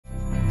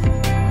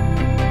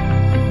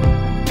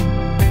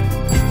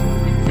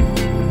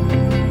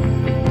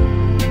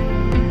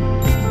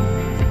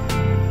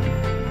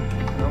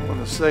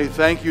say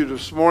thank you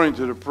this morning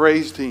to the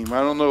praise team.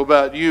 I don't know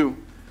about you,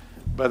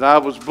 but I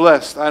was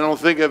blessed. I don't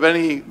think of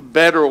any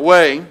better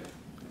way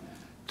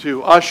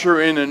to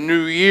usher in a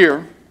new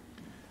year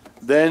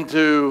than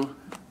to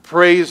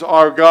praise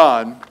our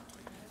God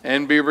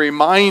and be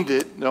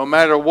reminded, no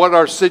matter what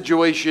our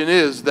situation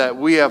is, that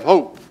we have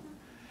hope.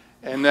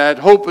 And that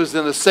hope is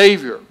in a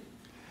Savior.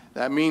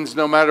 That means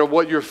no matter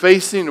what you're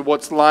facing or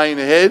what's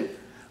lying ahead,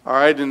 all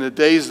right, in the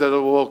days that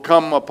will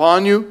come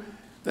upon you,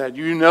 that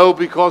you know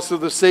because of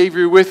the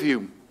Savior with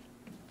you,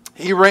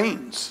 He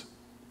reigns.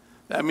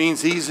 That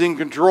means He's in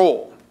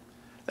control.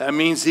 That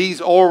means He's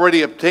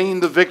already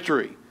obtained the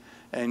victory.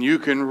 And you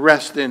can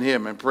rest in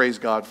Him, and praise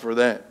God for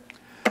that.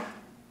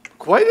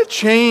 Quite a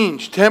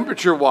change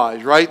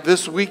temperature-wise, right?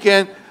 This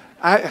weekend,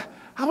 I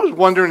was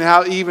wondering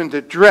how even to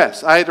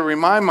dress. I had to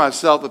remind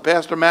myself that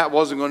Pastor Matt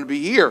wasn't going to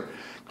be here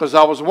because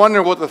I was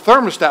wondering what the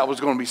thermostat was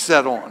going to be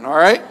set on, all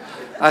right?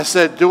 I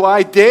said, do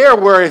I dare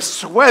wear a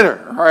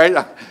sweater, all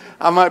right?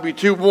 I might be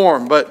too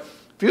warm, but it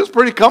feels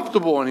pretty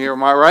comfortable in here,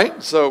 am I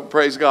right? So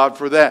praise God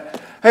for that.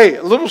 Hey,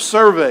 a little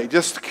survey,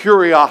 just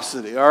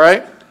curiosity, all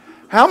right?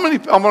 How many,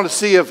 I'm going to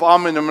see if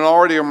I'm in the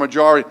minority or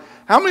majority,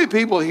 how many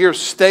people here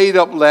stayed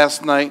up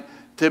last night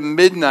to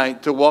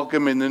midnight to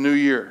welcome in the new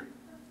year?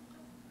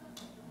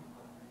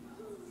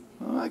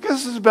 Well, I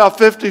guess it's about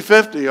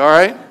 50-50, all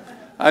right?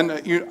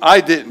 I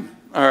didn't,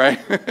 all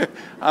right?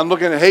 I'm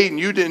looking at Hayden.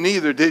 You didn't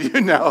either, did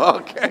you? No,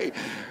 okay.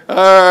 All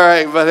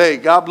right, but hey,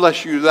 God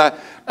bless you.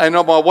 I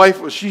know my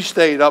wife, she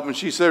stayed up and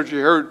she said she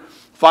heard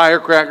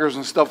firecrackers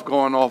and stuff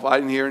going off. I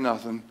didn't hear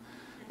nothing.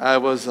 I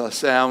was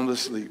sound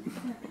asleep.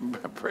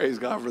 Praise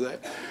God for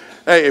that.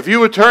 Hey, if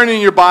you would turn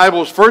in your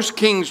Bibles, 1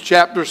 Kings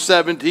chapter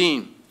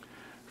 17.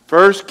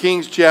 1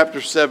 Kings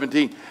chapter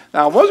 17.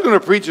 Now, I was going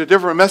to preach a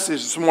different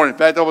message this morning. In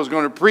fact, I was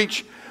going to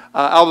preach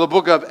out of the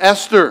book of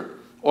Esther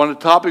on a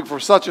topic for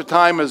such a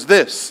time as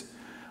this.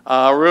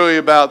 Really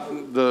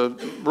about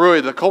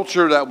the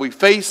culture that we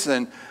face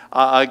and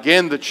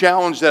again, the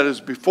challenge that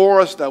is before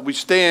us, that we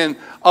stand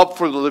up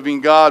for the living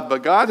God.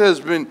 But God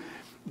has been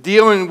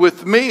dealing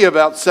with me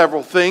about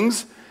several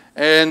things,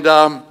 and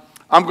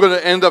I'm going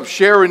to end up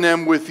sharing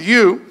them with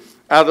you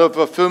out of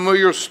a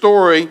familiar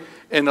story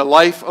in the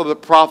life of the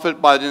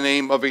prophet by the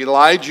name of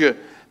Elijah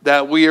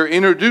that we are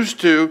introduced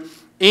to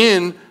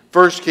in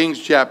 1 Kings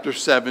chapter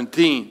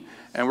 17.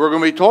 And we're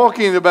going to be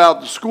talking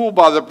about the school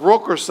by the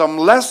brook, or some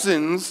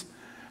lessons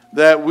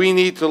that we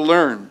need to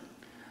learn.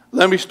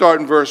 Let me start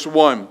in verse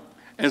 1.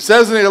 And it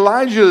says, and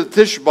Elijah the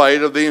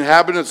Tishbite of the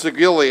inhabitants of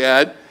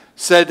Gilead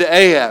said to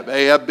Ahab,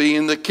 Ahab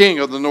being the king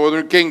of the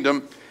northern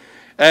kingdom,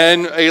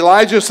 and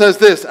Elijah says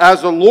this,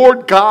 as the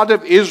Lord God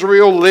of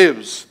Israel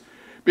lives,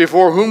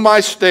 before whom I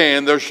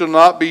stand, there shall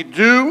not be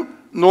dew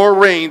nor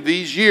rain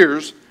these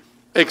years,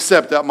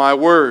 except at my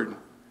word.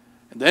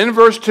 And then in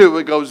verse 2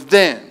 it goes,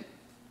 then,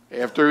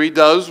 after he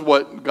does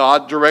what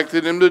God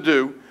directed him to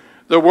do,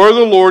 the word of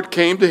the Lord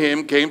came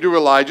to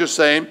Elijah,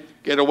 saying,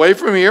 get away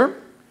from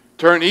here,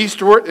 turn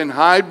eastward, and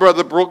hide by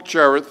the brook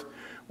Cherith,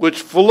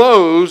 which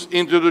flows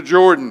into the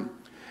Jordan.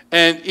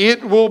 And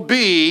it will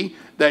be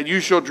that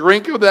you shall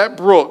drink of that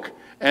brook,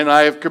 and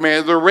I have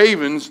commanded the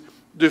ravens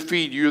to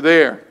feed you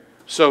there.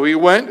 So he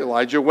went,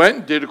 Elijah went,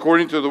 and did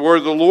according to the word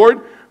of the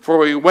Lord,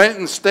 for he went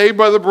and stayed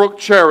by the brook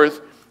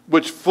Cherith,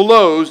 which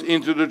flows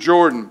into the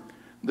Jordan.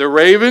 The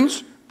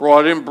ravens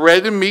brought him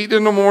bread and meat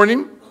in the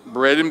morning,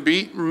 bread and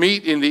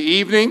meat in the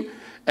evening,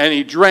 and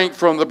he drank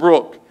from the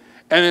brook.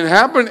 And it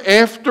happened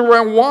after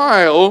a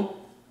while,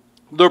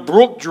 the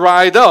brook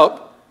dried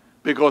up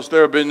because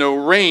there had been no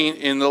rain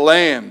in the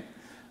land.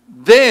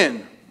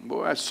 Then,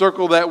 boy, I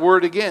circle that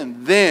word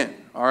again, then,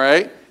 all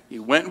right? He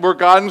went where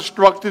God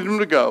instructed him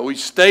to go. He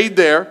stayed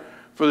there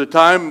for the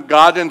time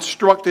God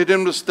instructed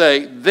him to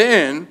stay.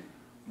 Then,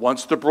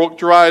 once the brook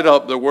dried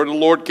up, the word of the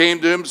Lord came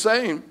to him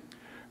saying,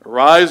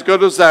 arise, go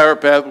to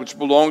Zarephath, which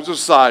belongs to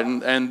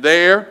Sidon, and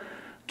there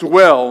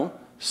dwell.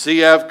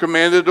 See, I have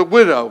commanded a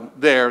widow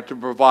there to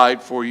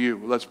provide for you.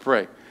 Let's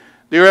pray.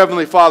 Dear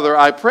Heavenly Father,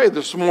 I pray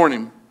this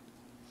morning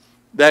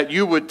that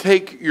you would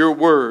take your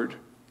word,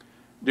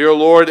 dear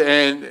Lord,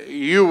 and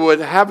you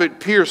would have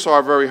it pierce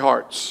our very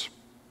hearts.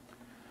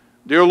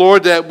 Dear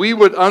Lord, that we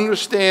would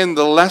understand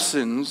the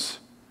lessons,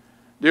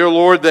 dear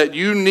Lord, that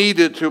you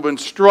needed to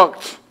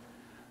instruct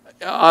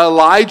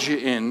Elijah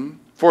in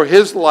for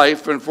his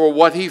life and for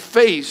what he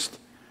faced,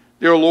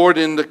 dear Lord,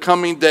 in the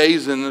coming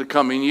days and the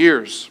coming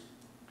years.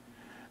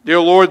 Dear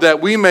Lord,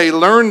 that we may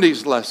learn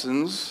these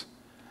lessons,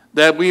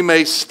 that we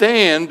may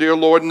stand, dear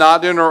Lord,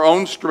 not in our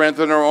own strength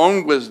and our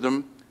own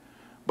wisdom,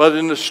 but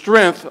in the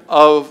strength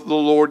of the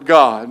Lord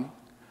God,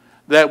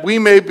 that we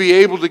may be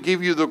able to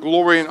give you the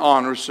glory and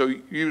honor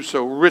you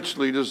so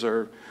richly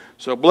deserve.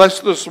 So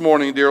bless this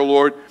morning, dear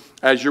Lord,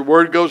 as your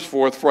word goes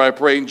forth, for I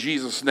pray in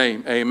Jesus'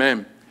 name,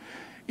 amen.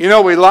 You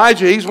know,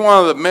 Elijah, he's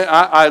one of the men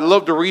I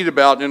love to read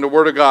about in the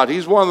Word of God.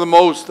 He's one of the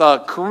most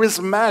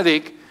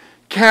charismatic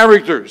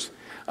characters.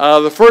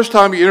 The first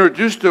time you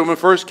introduced to him in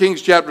 1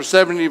 Kings chapter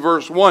 17,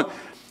 verse 1,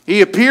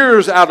 he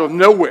appears out of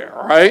nowhere,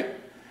 right?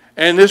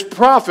 And this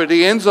prophet,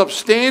 he ends up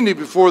standing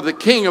before the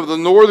king of the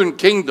northern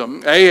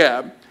kingdom,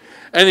 Ahab,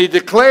 and he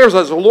declares,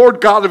 as the Lord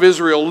God of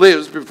Israel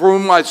lives, before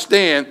whom I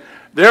stand,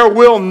 there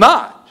will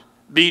not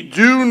be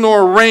dew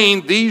nor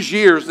rain these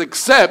years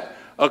except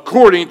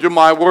according to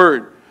my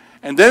word.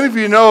 And then if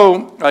you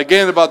know,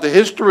 again, about the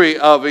history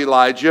of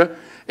Elijah,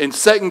 in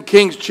 2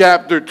 Kings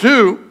chapter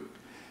 2,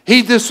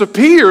 he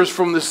disappears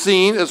from the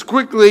scene as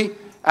quickly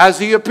as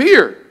he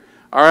appeared.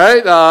 All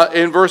right,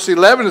 in verse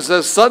 11 it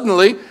says,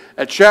 suddenly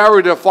a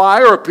chariot of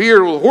fire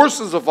appeared with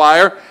horses of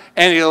fire,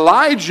 and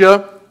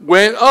Elijah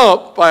went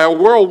up by a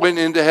whirlwind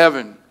into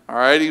heaven. All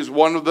right, he's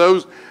one of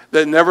those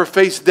that never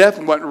faced death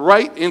and went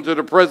right into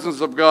the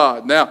presence of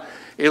God. Now,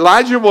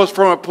 Elijah was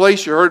from a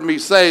place, you heard me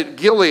say,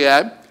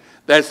 Gilead,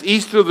 that's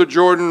east of the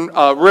Jordan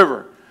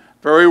River.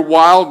 Very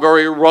wild,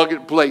 very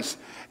rugged place.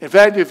 In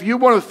fact, if you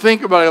want to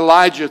think about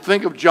Elijah,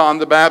 think of John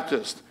the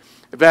Baptist.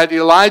 In fact,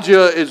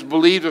 Elijah is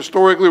believed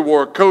historically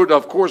wore a coat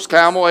of coarse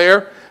camel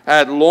hair,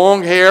 had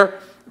long hair,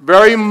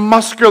 very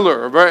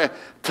muscular, very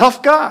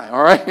tough guy,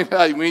 all right?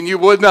 I mean, you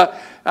would not,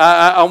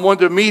 I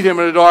wanted to meet him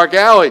in a dark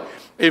alley.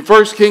 In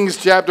 1 Kings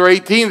chapter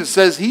 18, it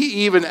says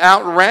he even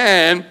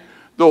outran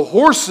the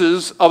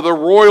horses of the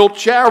royal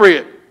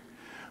chariot.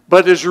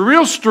 But his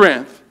real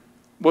strength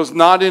was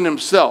not in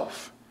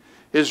himself.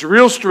 His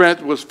real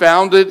strength was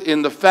founded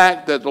in the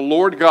fact that the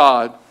Lord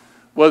God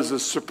was the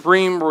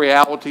supreme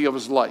reality of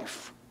his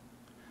life.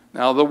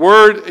 Now, the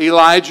word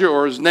Elijah,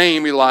 or his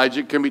name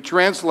Elijah, can be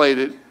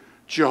translated,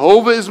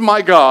 Jehovah is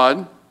my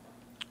God,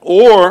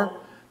 or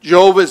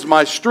Jehovah is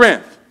my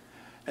strength.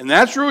 And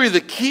that's really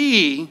the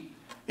key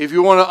if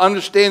you want to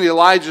understand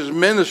Elijah's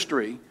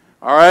ministry.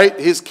 All right,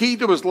 his key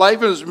to his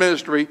life and his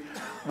ministry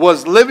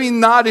was living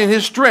not in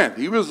his strength.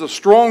 He was a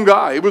strong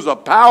guy. He was a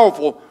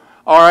powerful,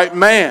 all right,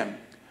 man.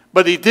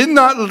 But he did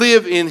not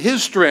live in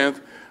his strength,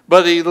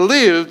 but he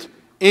lived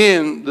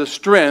in the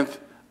strength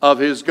of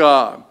his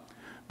God.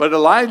 But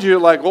Elijah,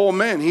 like all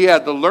men, he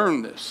had to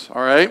learn this,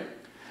 all right?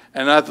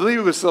 And I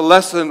believe it's a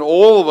lesson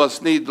all of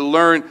us need to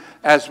learn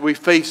as we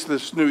face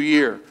this new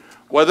year.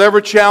 Whatever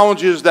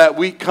challenges that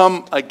we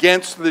come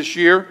against this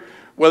year,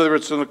 whether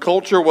it's in the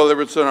culture, whether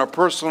it's in our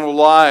personal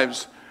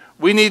lives,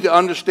 we need to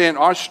understand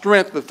our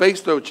strength to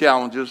face those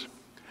challenges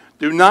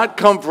do not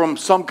come from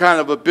some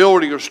kind of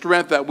ability or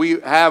strength that we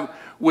have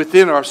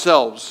within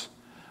ourselves,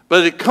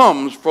 but it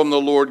comes from the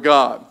Lord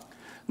God.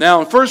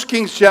 Now, in 1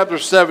 Kings chapter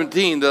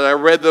 17 that I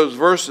read those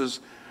verses,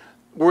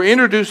 we're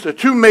introduced to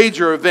two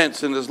major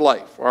events in his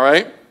life, all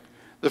right?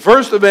 The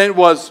first event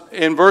was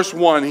in verse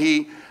 1.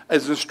 He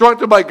is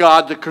instructed by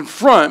God to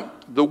confront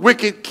the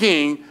wicked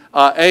king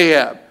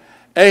Ahab.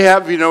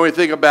 Ahab, if you know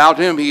anything about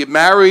him, he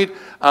married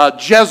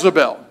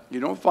Jezebel. You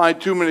don't find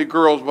too many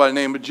girls by the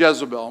name of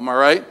Jezebel, am I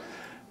right?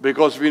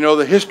 Because if you know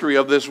the history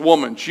of this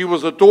woman, she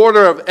was a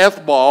daughter of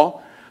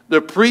Ethbaal,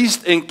 the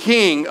priest and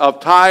king of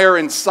Tyre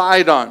and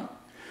Sidon.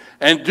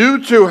 And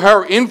due to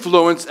her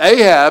influence,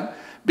 Ahab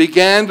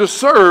began to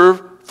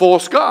serve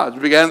false gods,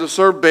 began to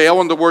serve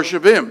Baal and to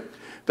worship him.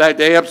 In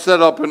fact, Ahab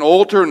set up an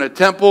altar and a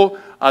temple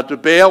to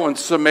Baal in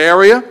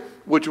Samaria,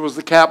 which was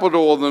the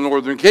capital of the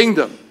northern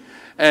kingdom.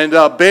 And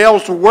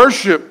Baal's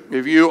worship,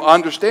 if you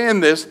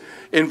understand this,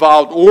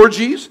 involved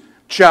orgies,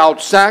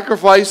 child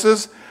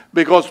sacrifices,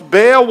 because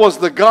Baal was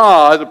the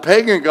god, the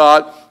pagan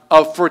god,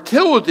 of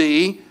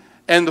fertility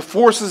and the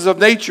forces of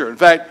nature. In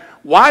fact,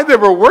 why they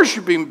were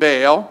worshiping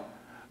Baal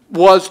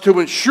was to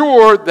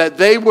ensure that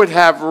they would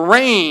have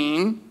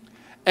rain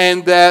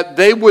and that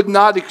they would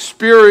not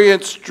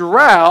experience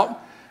drought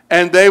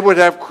and they would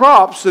have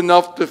crops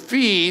enough to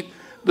feed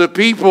the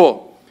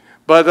people.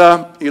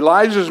 But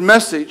Elijah's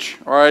message,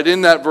 all right,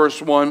 in that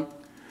verse 1,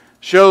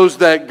 shows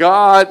that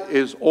God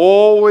is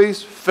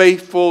always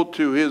faithful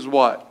to his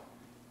what?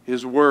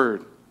 His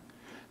word.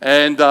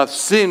 And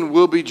sin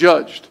will be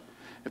judged.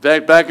 In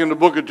fact, back in the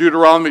book of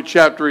Deuteronomy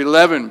chapter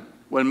 11,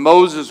 when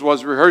Moses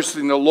was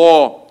rehearsing the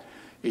law,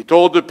 he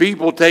told the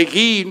people, take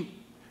heed,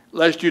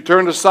 lest you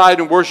turn aside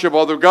and worship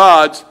other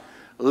gods,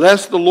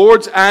 lest the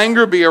Lord's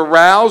anger be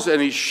aroused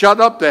and he shut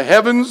up the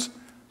heavens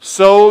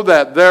so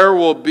that there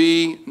will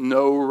be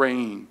no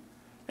rain.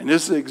 And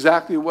this is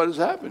exactly what is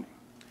happening.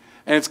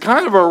 And it's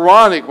kind of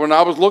ironic when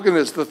I was looking at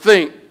this to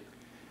think,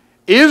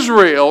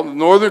 Israel, the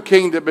northern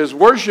kingdom, is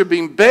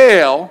worshiping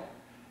Baal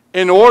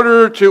in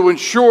order to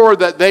ensure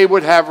that they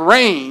would have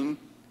rain.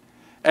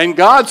 And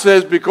God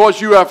says, because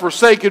you have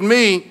forsaken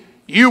me,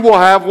 you will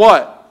have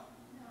what?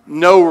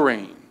 No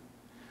rain.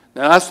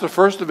 Now that's the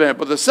first event.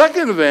 But the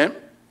second event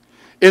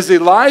is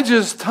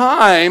Elijah's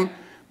time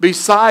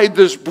beside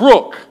this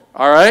brook.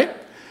 All right?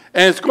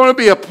 And it's going to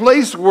be a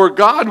place where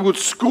God would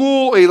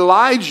school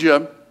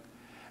Elijah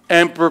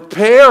and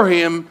prepare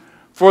him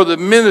for the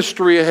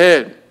ministry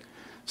ahead.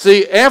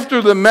 See,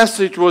 after the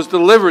message was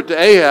delivered to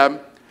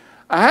Ahab,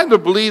 I had to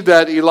believe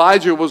that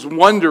Elijah was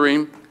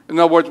wondering, in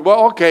other words,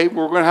 well, okay,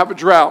 we're going to have a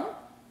drought.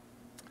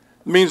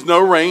 It means no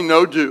rain,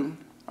 no dew,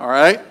 all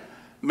right? It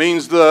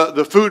means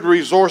the food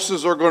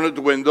resources are going to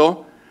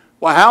dwindle.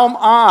 Well, how am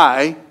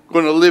I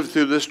going to live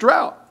through this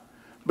drought?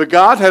 But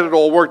God had it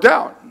all worked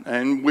out.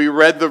 And we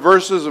read the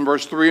verses in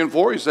verse 3 and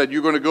 4. He said,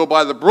 you're going to go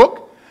by the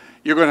brook.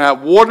 You're going to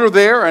have water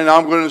there, and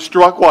I'm going to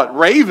instruct what?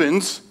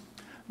 Ravens,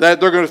 that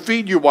they're going to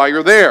feed you while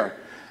you're there.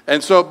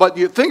 And so, but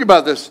you think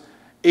about this.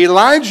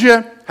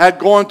 Elijah had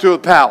gone to a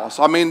palace.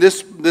 I mean,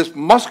 this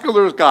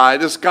muscular guy,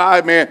 this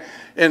guy, man,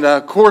 in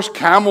a coarse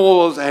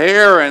camel's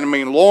hair, and I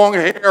mean, long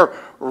hair,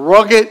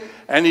 rugged,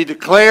 and he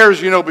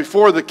declares,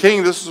 before the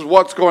king, this is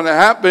what's going to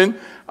happen,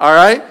 all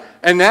right?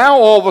 And now,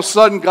 all of a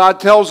sudden, God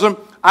tells him,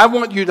 I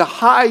want you to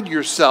hide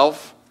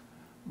yourself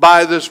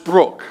by this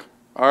brook,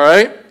 all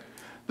right?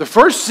 The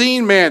first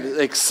scene, man,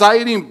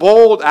 exciting,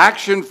 bold,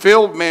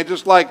 action-filled, man,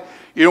 just like,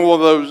 one of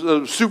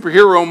those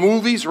superhero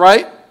movies,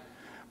 right?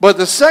 But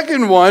the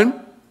second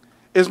one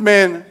is,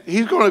 man,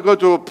 he's going to go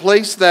to a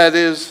place that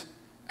is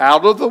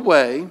out of the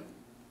way,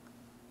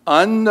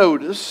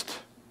 unnoticed,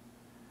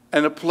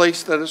 and a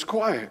place that is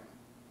quiet.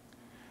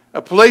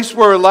 A place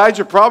where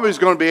Elijah probably is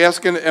going to be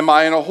asking, am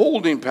I in a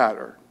holding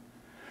pattern?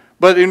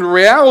 But in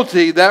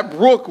reality, that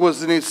brook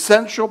was an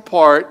essential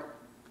part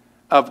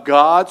of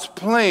God's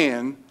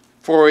plan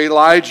for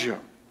Elijah.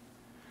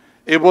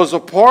 It was a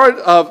part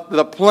of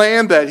the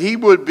plan that he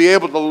would be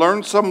able to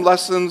learn some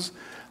lessons,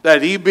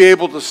 that he'd be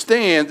able to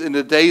stand in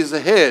the days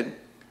ahead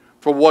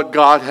for what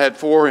God had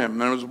for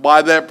him. And it was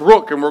by that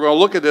brook, and we're going to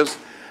look at this,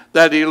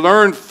 that he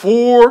learned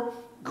 4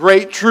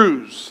 great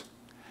truths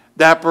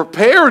that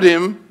prepared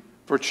him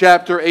for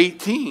chapter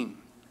 18.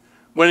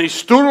 When he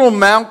stood on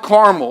Mount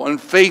Carmel and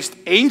faced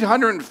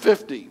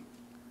 850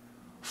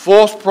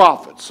 false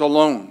prophets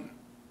alone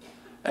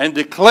and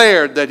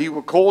declared that he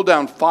would call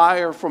down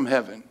fire from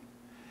heaven.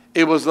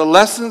 It was the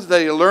lessons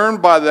that he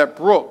learned by that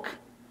brook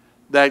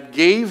that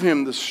gave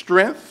him the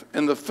strength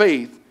and the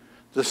faith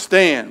to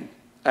stand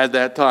at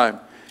that time.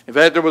 In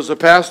fact, there was a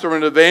pastor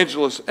and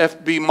evangelist,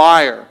 F.B.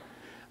 Meyer.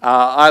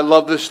 I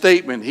love this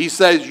statement. He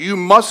says, you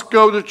must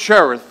go to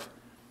Cherith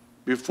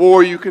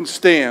before you can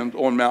stand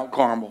on Mount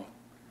Carmel.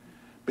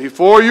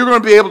 Before you're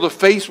going to be able to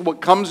face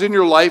what comes in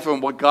your life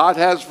and what God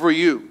has for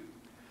you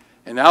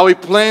and how he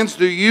plans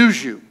to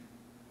use you,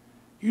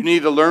 you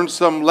need to learn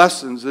some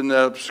lessons in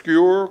that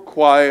obscure,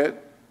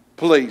 quiet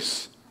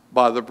place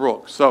by the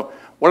brook. So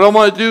what I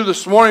want to do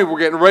this morning, we're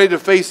getting ready to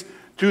face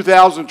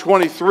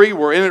 2023.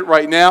 We're in it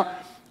right now.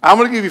 I'm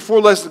going to give you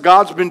 4 lessons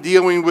God's been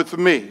dealing with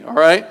me, all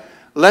right?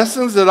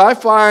 Lessons that I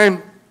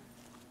find,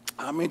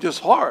 just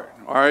hard,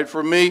 all right,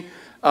 for me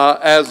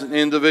as an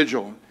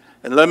individual.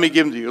 And let me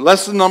give them to you.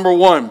 Lesson number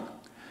 1.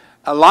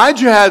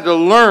 Elijah had to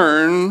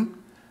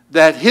learn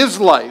that his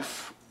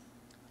life,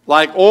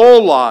 like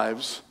all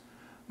lives,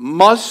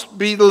 must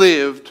be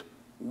lived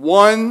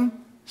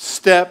one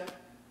step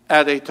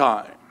at a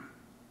time.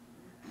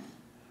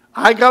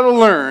 I got to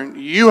learn,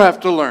 you have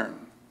to learn,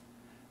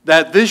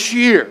 that this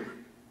year,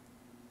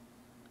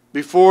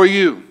 before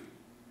you,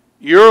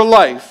 your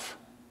life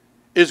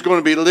is going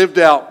to be lived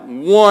out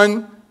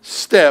one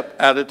step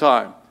at a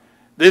time.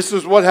 This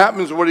is what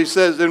happens, what he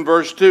says in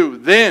verse 2.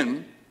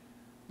 Then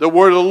the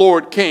word of the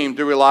Lord came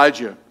to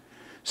Elijah.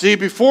 See,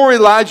 before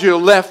Elijah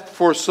left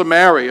for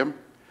Samaria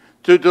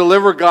to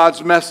deliver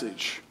God's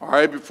message, all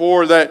right,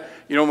 before that,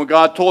 when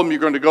God told him you're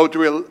going to go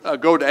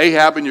to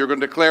Ahab and you're going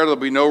to declare there'll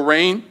be no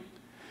rain,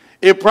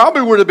 it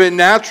probably would have been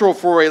natural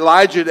for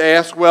Elijah to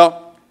ask,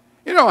 well,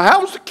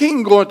 how's the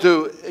king going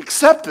to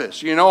accept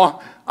this?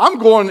 I'm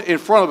going in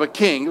front of a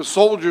king, the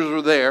soldiers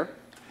are there,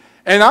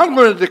 and I'm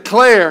going to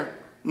declare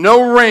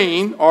no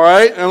rain, all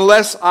right,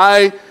 unless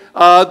I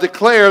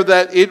declare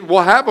that it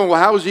will happen. Well,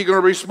 how is he going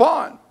to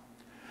respond?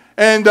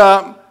 And,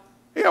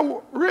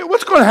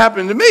 what's going to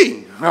happen to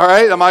me, all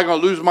right? Am I going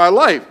to lose my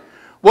life?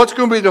 What's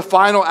going to be the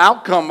final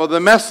outcome of the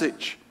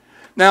message?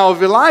 Now,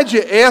 if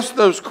Elijah asked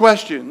those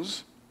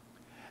questions,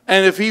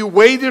 and if he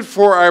waited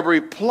for a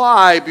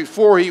reply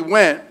before he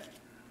went,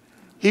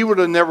 he would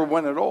have never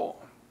went at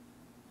all.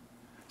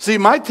 See,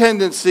 my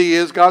tendency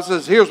is, God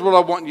says, here's what I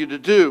want you to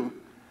do.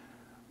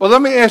 Well,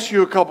 let me ask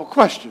you a couple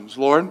questions,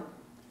 Lord.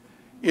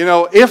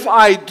 If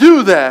I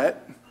do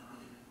that,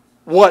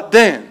 what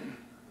then?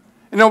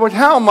 But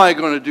how am I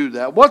going to do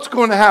that? What's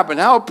going to happen?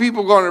 How are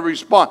people going to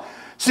respond?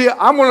 See,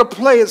 I'm going to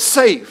play it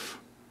safe.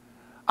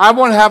 I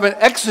want to have an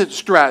exit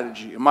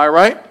strategy. Am I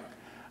right?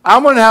 I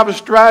want to have a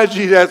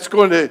strategy that's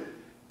going to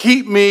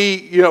keep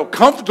me,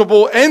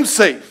 comfortable and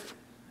safe.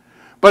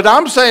 But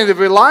I'm saying if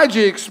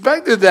Elijah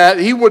expected that,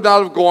 he would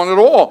not have gone at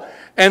all.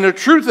 And the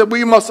truth that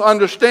we must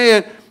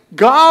understand,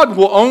 God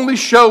will only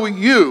show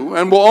you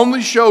and will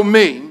only show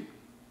me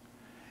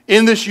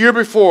in this year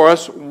before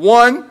us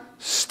one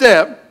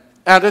step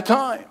at a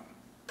time.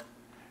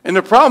 And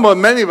the problem with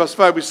many of us, in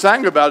fact, we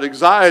sang about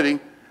anxiety,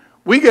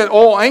 we get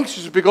all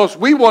anxious because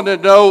we want to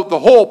know the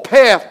whole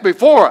path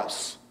before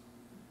us.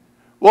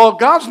 Well,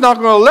 God's not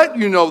going to let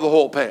you know the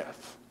whole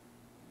path.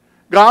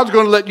 God's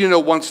going to let you know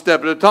one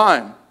step at a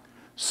time.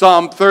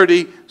 Psalm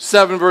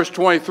 37, verse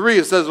 23,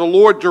 it says, the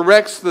Lord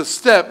directs the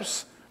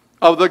steps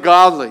of the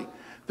godly.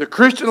 The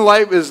Christian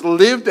life is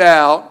lived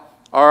out,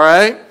 all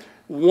right,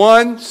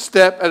 one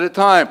step at a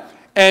time.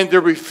 And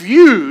to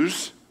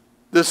refuse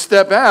the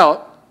step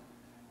out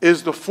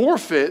is to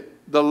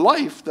forfeit the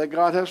life that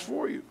God has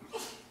for you.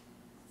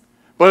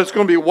 But it's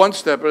going to be one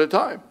step at a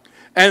time.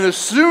 And as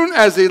soon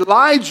as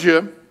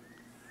Elijah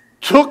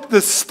took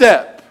the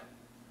step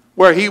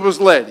where he was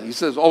led, he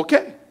says,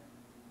 okay,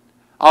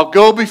 I'll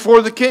go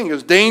before the king,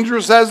 as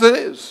dangerous as it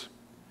is,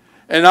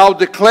 and I'll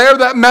declare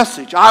that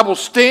message. I will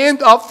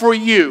stand up for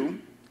you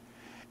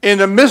in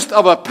the midst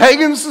of a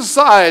pagan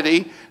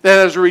society that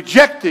has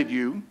rejected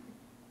you,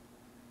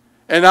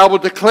 and I will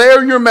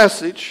declare your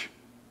message.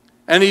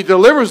 And he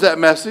delivers that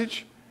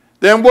message.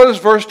 Then what does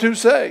verse 2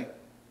 say?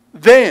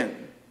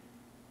 Then,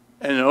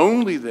 and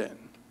only then,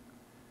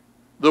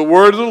 the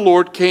word of the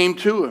Lord came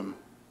to him.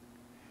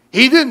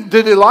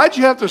 Did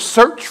Elijah have to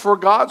search for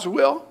God's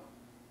will?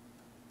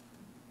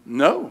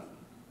 No.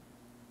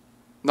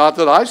 Not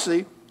that I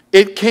see.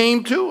 It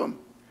came to him.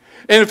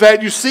 And in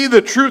fact, you see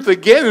the truth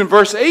again in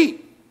verse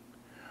 8.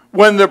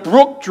 When the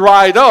brook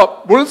dried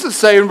up, what does it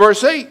say in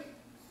verse 8?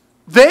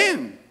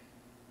 Then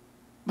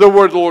the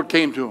word of the Lord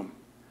came to him.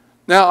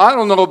 Now, I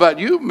don't know about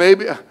you.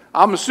 Maybe,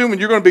 I'm assuming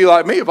you're going to be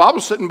like me. If I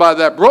was sitting by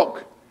that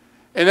brook,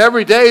 and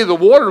every day the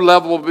water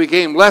level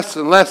became less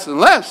and less and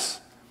less,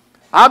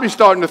 I'd be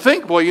starting to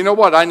think, well, you know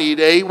what? I need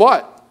a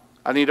what?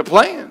 I need a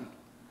plan.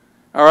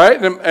 All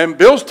right? And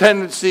Bill's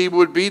tendency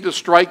would be to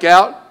strike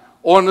out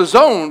on his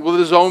own with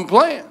his own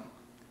plan.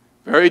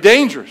 Very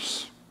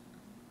dangerous.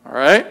 All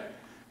right?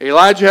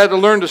 Elijah had to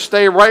learn to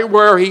stay right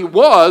where he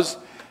was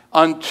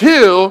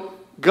until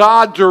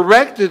God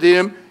directed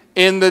him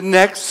in the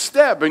next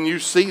step. And you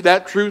see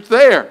that truth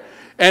there.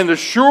 And the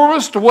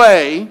surest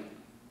way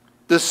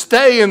to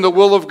stay in the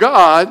will of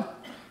God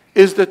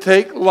is to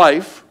take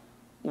life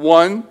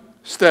one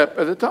step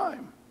at a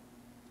time.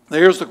 Now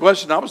here's the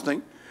question I was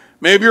thinking.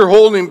 Maybe you're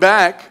holding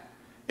back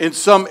in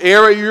some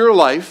area of your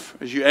life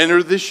as you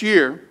enter this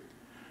year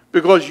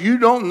because you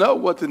don't know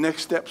what the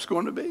next step's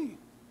going to be.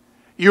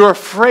 You're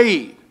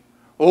afraid.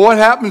 Well, what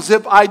happens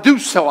if I do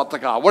sell out to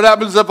God? What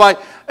happens if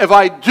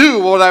I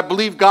do what I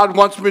believe God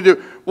wants me to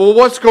do? Well,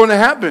 what's going to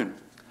happen?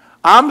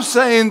 I'm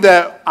saying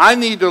that I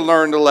need to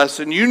learn the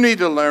lesson. You need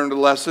to learn the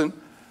lesson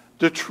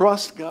to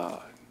trust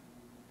God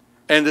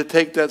and to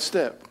take that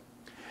step.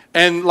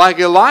 And like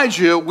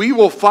Elijah, we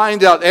will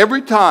find out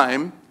every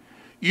time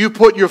you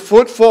put your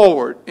foot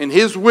forward in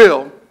His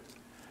will,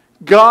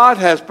 God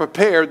has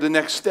prepared the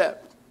next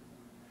step.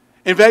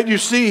 In fact, you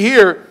see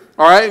here,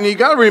 all right, and you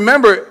got to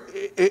remember,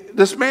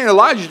 this man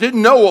Elijah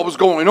didn't know what was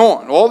going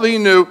on. All he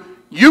knew,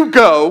 you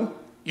go,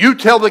 you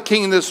tell the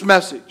king this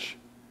message.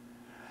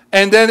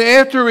 And then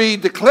after he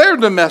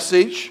declared the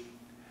message,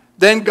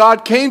 then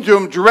God came to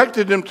him,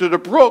 directed him to the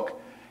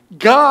brook.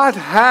 God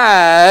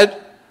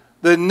had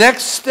the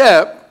next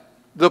step,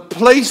 the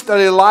place that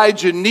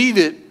Elijah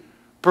needed,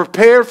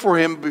 prepared for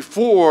him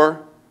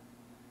before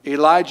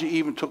Elijah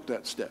even took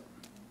that step.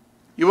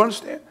 You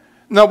understand?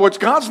 In other words,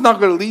 God's not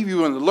going to leave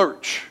you in the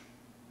lurch.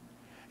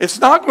 It's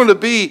not going to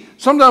be,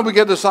 sometimes we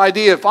get this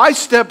idea, if I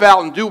step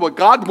out and do what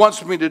God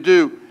wants me to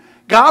do,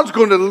 God's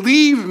going to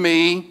leave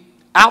me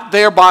out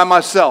there by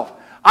myself.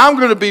 I'm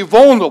going to be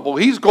vulnerable.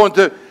 He's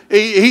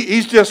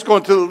just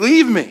going to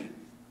leave me.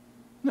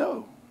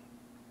 No.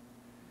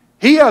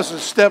 He has the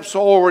steps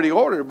already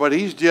ordered, but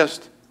He's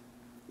just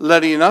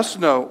letting us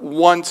know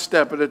one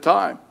step at a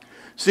time.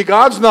 See,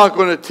 God's not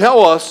going to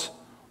tell us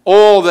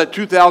all that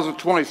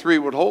 2023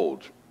 would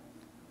hold.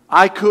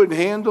 I couldn't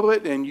handle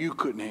it, and you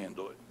couldn't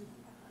handle it.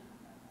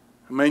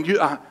 I mean,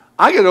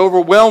 I get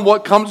overwhelmed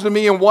what comes to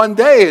me in one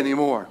day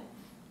anymore,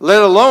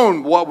 let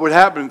alone what would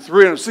happen in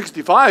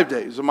 365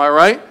 days. Am I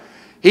right?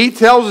 He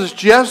tells us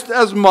just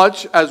as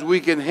much as we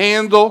can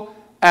handle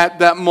at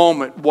that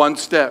moment, one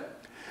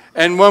step.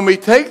 And when we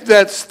take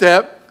that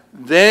step,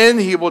 then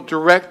He will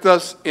direct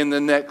us in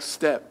the next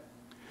step.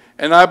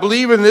 And I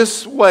believe in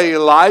this way,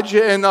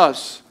 Elijah and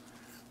us,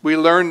 we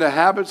learn the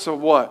habits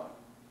of what?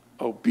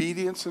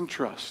 Obedience and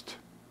trust.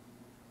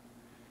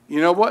 You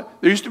know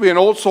what? There used to be an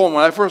old song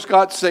when I first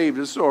got saved,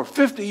 this or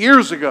 50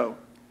 years ago.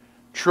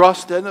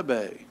 Trust and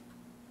obey.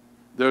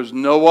 There's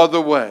no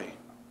other way.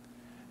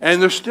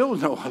 And there's still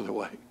no other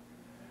way.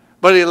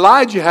 But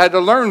Elijah had to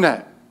learn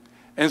that.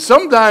 And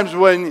sometimes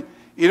when,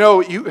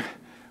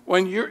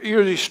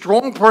 you're these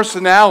strong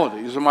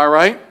personalities, am I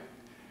right?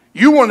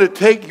 You want to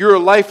take your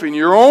life in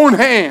your own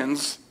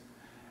hands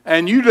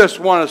and you just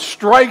want to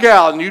strike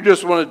out and you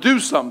just want to do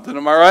something,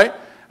 am I right?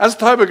 That's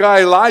the type of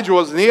guy Elijah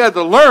was, and he had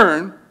to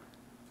learn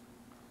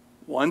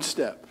one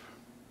step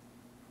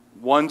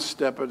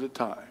at a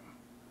time.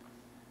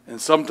 And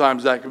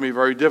sometimes that can be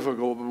very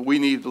difficult, but we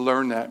need to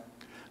learn that.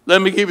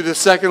 Let me give you the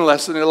second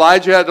lesson.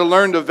 Elijah had to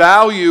learn the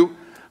value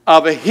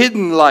of a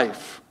hidden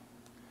life.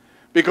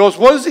 Because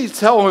what does he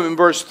tell him in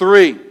verse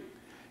 3?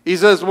 He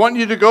says, I want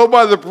you to go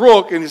by the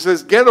brook, and he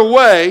says, get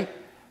away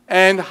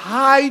and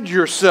hide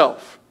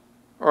yourself.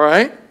 All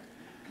right?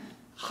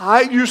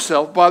 Hide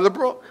yourself by the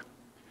brook.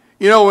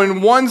 You know,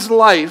 when one's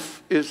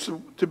life is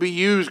to be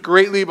used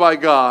greatly by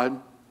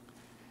God,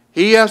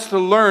 he has to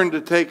learn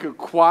to take a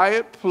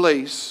quiet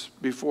place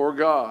before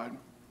God.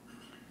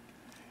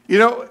 You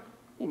know,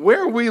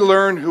 where we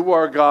learn who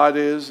our God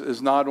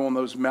is not on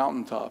those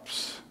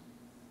mountaintops.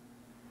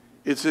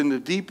 It's in the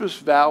deepest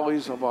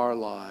valleys of our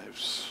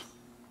lives.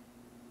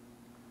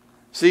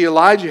 See,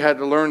 Elijah had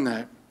to learn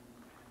that.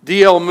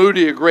 D.L.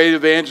 Moody, a great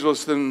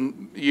evangelist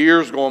in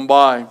years gone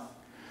by,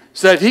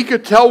 said he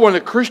could tell when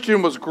a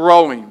Christian was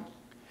growing.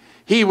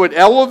 He would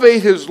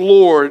elevate his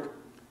Lord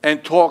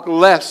and talk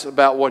less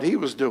about what he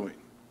was doing.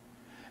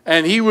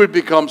 And he would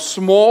become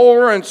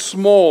smaller and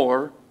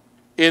smaller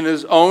in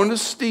his own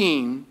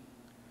esteem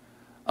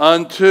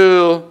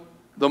until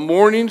the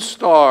morning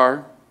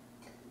star,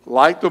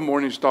 like the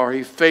morning star,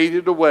 he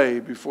faded away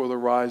before the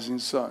rising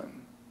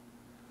sun.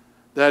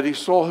 That he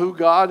saw who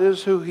God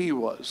is, who he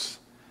was.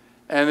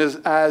 And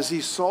as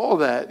he saw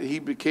that, he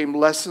became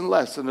less and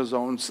less in his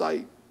own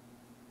sight.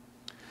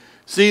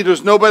 See,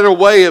 there's no better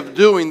way of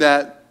doing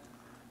that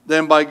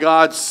than by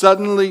God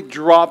suddenly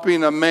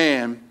dropping a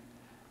man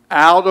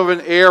out of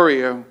an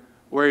area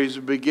where he's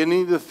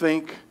beginning to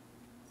think,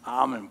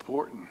 I'm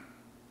important.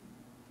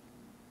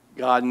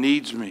 God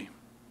needs me.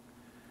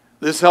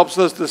 This helps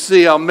us to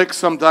see how mixed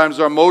sometimes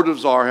our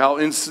motives are, how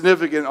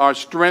insignificant our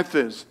strength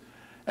is,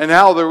 and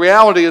how the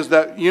reality is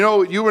that,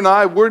 you and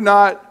I, we're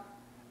not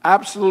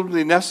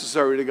absolutely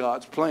necessary to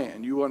God's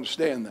plan. You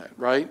understand that,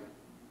 right?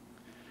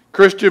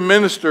 Christian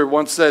minister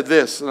once said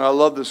this, and I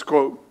love this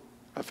quote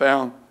I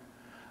found.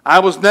 I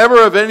was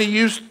never of any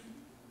use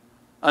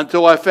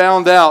until I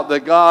found out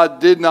that God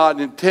did not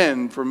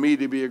intend for me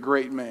to be a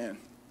great man.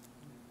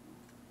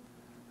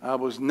 I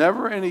was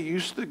never any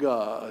use to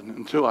God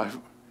until I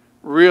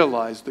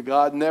realized that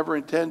God never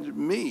intended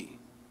me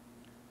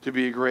to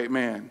be a great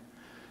man.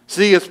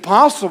 See, it's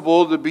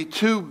possible to be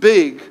too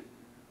big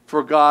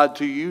for God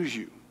to use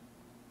you,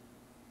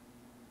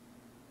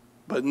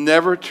 but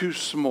never too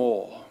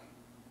small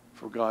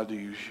for God to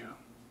use you.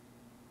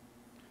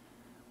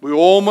 We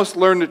all must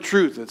learn the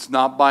truth. It's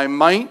not by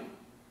might,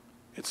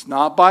 it's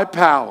not by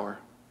power,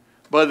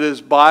 but it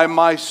is by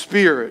my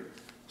Spirit,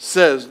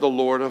 says the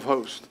Lord of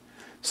hosts.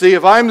 See,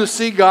 if I'm to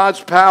see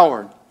God's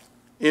power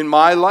in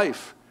my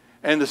life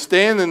and to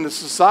stand in the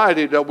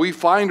society that we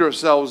find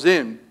ourselves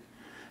in,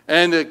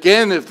 and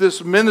again, if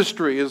this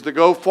ministry is to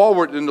go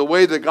forward in the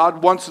way that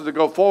God wants it to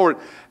go forward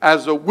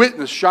as a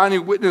witness,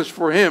 shining witness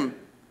for Him,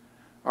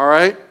 all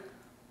right,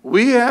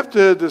 we have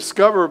to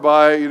discover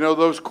by,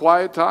 those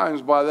quiet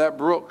times by that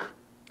brook,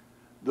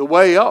 the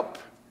way up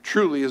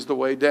truly is the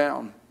way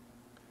down.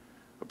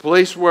 A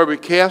place where we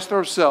cast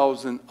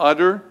ourselves in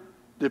utter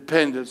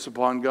dependence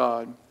upon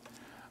God.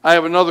 I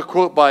have another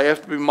quote by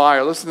F.B.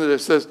 Meyer. Listen to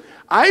this. It says,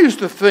 I used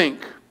to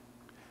think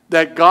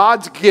that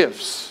God's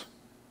gifts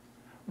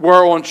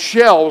were on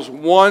shelves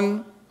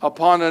one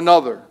upon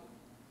another.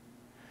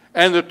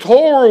 And the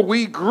taller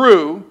we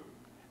grew,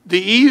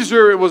 the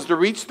easier it was to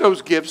reach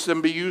those gifts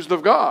and be used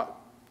of God.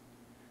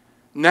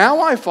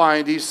 Now I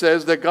find, he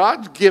says, that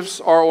God's gifts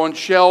are on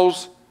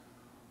shelves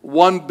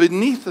one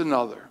beneath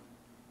another.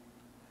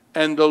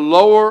 And the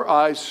lower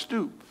I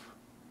stoop,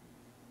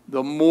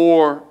 the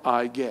more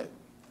I get.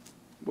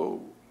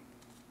 Whoa.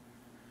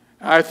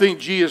 I think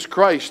Jesus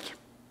Christ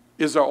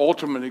is our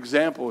ultimate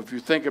example if you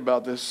think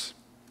about this.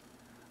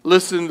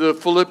 Listen to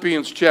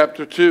Philippians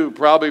chapter 2,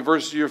 probably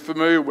verses you're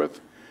familiar with.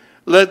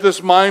 Let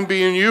this mind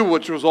be in you,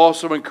 which was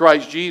also in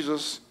Christ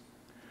Jesus,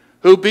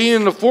 who being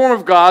in the form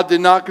of God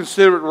did not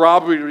consider it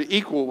robbery to be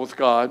equal with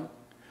God,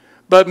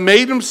 but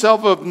made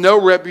himself of no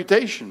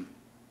reputation,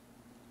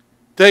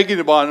 taking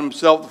upon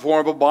himself the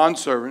form of a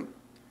bondservant,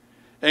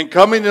 and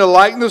coming in the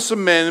likeness of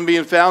men and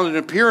being found in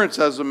appearance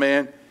as a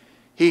man,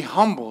 he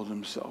humbled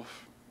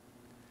himself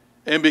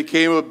and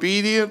became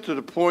obedient to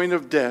the point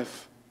of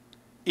death,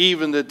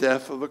 even the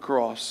death of the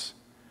cross.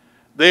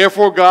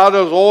 Therefore God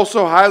has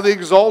also highly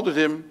exalted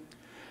him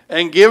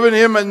and given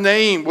him a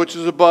name which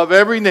is above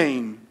every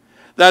name,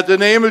 that the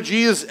name of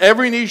Jesus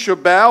every knee shall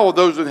bow, of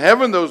those in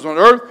heaven, those on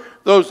earth,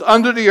 those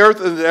under the earth,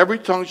 and that every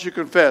tongue shall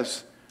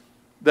confess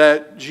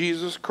that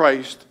Jesus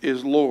Christ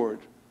is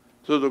Lord,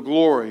 to the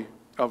glory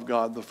of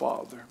God the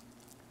Father.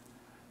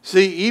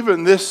 See,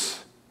 even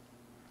this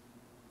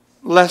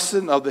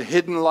lesson of the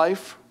hidden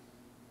life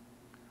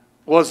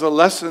was a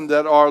lesson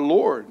that our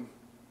Lord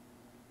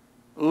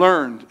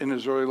learned in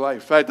his early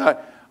life. In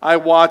fact, I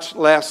watched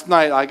last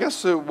night, I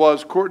guess it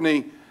was,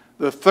 Courtney,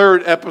 the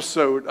third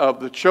episode of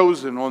The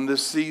Chosen on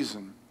this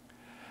season.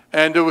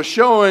 And it was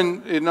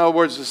showing, in other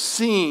words, a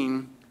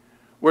scene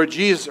where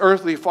Jesus'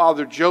 earthly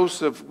father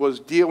Joseph was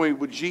dealing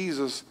with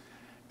Jesus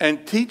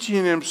and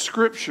teaching him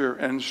Scripture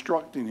and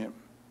instructing him.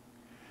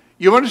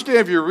 You understand,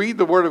 if you read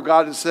the Word of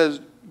God, it says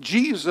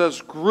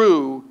Jesus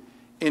grew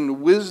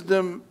in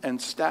wisdom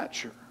and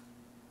stature.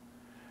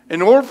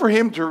 In order for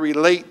him to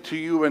relate to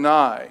you and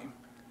I,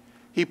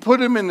 he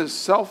put him in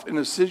himself in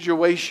a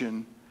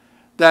situation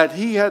that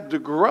he had to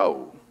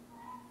grow.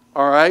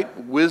 All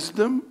right?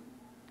 Wisdom,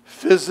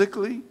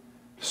 physically,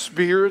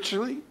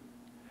 spiritually.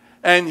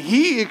 And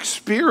he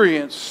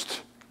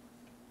experienced,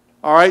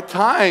 all right,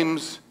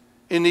 times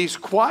in these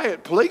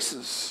quiet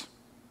places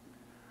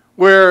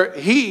where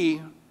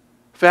he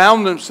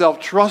found himself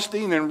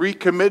trusting and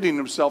recommitting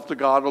himself to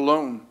God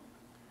alone.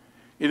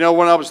 You know,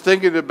 when I was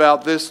thinking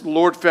about this, the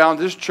Lord found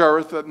his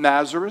cherith at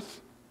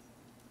Nazareth.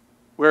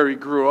 where he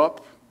grew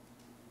up,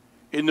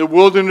 in the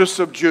wilderness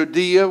of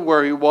Judea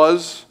where he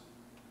was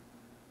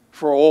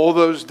for all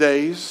those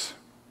days,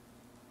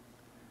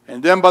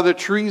 and then by the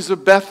trees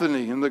of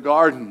Bethany in the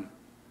garden,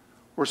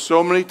 where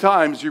so many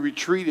times he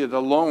retreated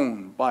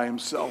alone by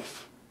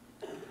himself.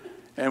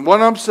 And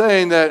what I'm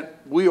saying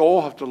that we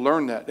all have to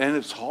learn that, and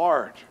it's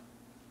hard.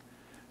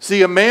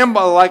 See, a man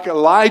like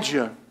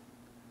Elijah,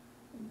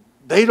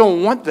 they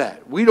don't want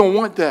that. We don't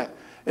want that.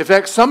 In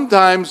fact,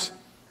 sometimes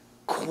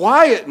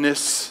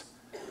quietness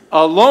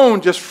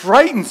alone just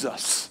frightens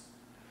us.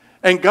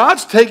 And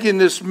God's taking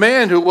this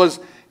man who was,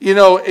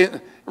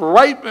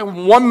 right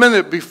 1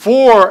 minute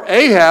before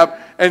Ahab,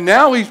 and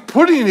now he's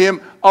putting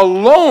him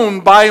alone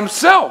by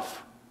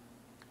himself.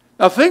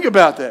 Now think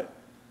about that.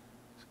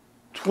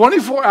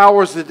 24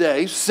 hours a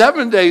day,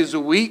 7 days a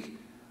week,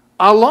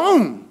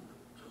 alone.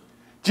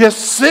 Just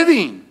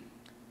sitting,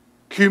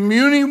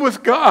 communing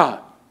with God.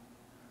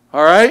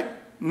 All right?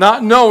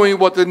 Not knowing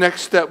what the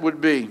next step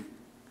would be.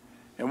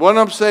 And what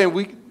I'm saying,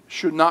 we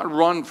should not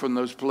run from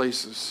those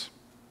places.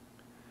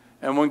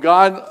 And when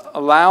God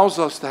allows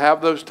us to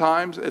have those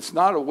times, it's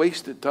not a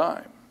wasted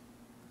time.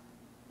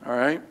 All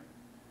right?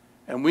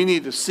 And we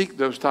need to seek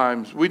those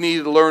times. We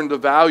need to learn the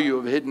value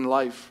of hidden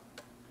life.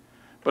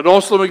 But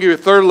also, let me give you a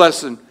third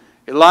lesson.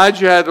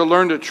 Elijah had to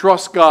learn to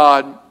trust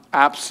God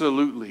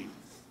absolutely.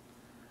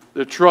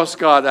 To trust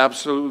God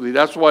absolutely.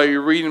 That's why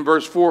you read in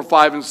verse 4,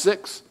 5, and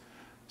 6. It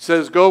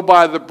says, go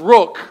by the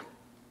brook,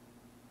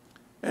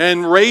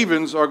 and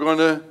ravens are going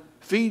to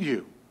feed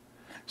you.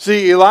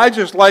 See,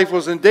 Elijah's life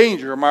was in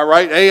danger, am I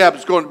right?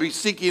 Ahab's going to be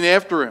seeking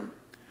after him.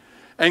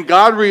 And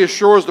God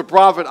reassures the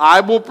prophet,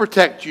 I will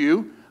protect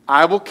you.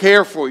 I will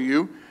care for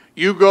you.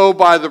 You go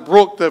by the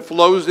brook that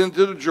flows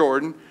into the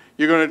Jordan.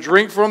 You're going to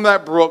drink from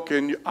that brook,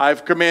 and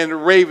I've commanded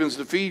ravens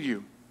to feed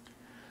you.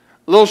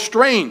 A little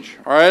strange,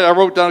 all right? I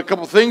wrote down a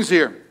couple things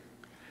here.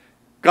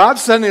 God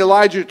sent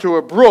Elijah to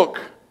a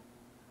brook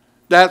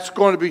that's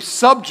going to be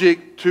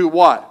subject to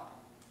what?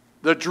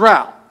 The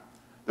drought.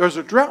 There's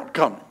a drought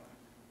coming.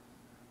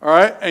 All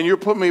right? And you're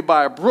putting me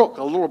by a brook,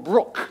 a little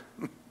brook.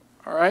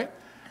 All right?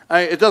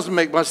 It doesn't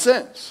make much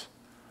sense.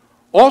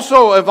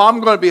 Also, if I'm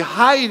going to be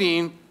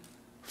hiding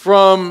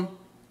from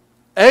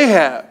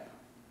Ahab,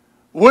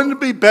 wouldn't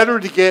it be better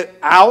to get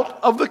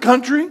out of the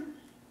country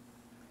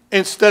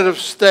instead of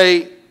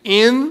stay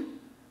in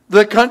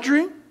the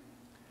country?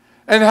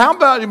 And how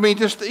about,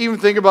 just to even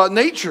think about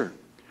nature.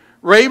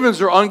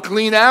 Ravens are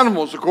unclean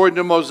animals according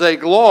to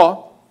Mosaic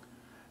law.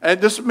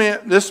 And this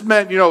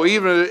meant,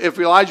 even if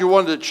Elijah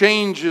wanted to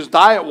change his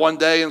diet one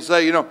day and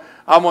say,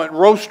 I want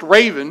roast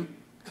raven,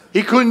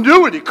 he couldn't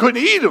do it. He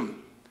couldn't eat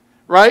them,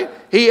 right?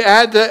 He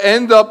had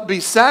to be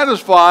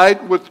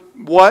satisfied with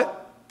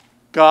what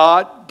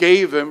God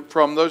gave him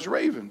from those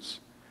ravens.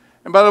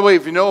 And by the way,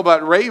 if you know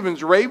about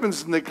ravens,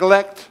 ravens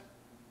neglect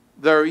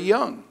their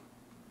young.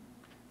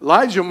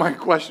 Elijah might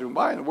question,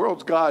 why in the world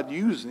is God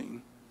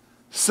using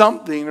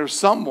something or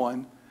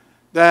someone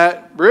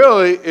that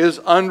really is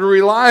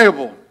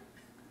unreliable?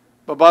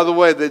 But by the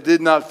way, they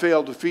did not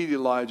fail to feed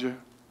Elijah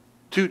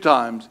 2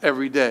 times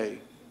every day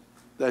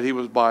that he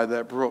was by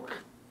that brook.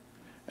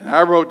 And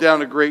I wrote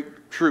down a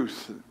great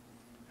truth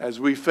as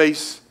we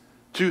face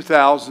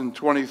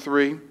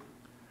 2023.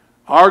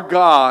 Our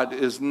God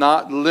is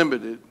not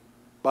limited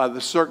by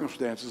the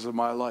circumstances of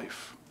my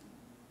life.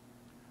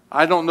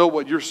 I don't know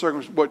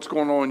what's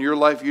going on in your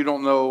life. You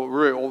don't know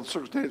really all the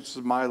circumstances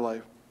of my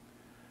life.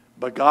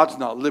 But God's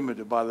not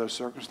limited by those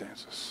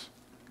circumstances.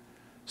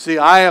 See,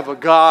 I have a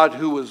God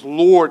who is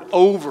Lord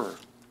over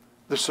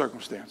the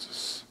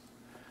circumstances.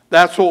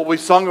 That's what we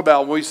sung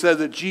about when we said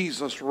that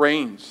Jesus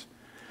reigns.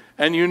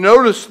 And you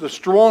notice the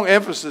strong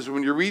emphasis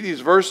when you read these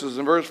verses.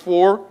 In verse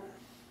 4,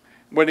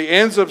 when he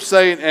ends up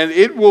saying, and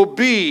it will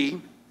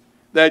be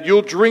that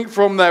you'll drink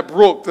from that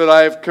brook that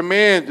I have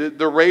commanded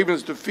the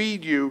ravens to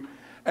feed you.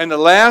 And the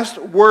last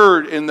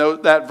word in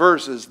that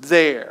verse is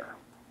there.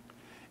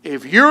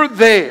 If you're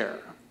there,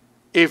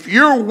 if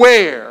you're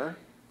where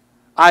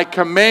I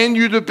command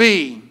you to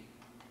be,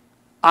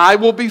 I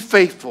will be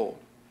faithful,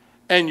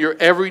 and your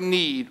every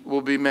need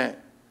will be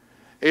met.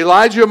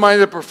 Elijah might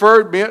have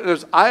preferred me.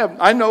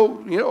 I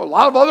know, a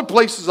lot of other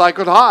places I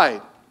could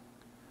hide.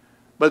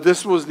 But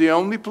this was the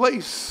only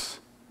place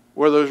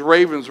where those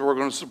ravens were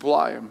going to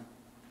supply him.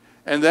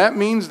 And that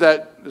means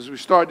that as we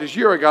start this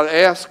year, I got to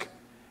ask,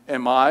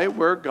 am I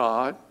where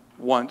God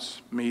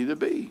wants me to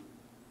be?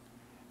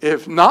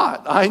 If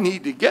not, I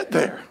need to get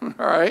there,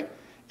 all right,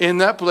 in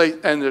that place,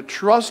 and to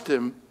trust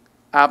him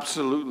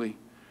absolutely.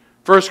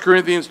 1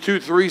 Corinthians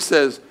 2:3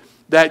 says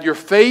that your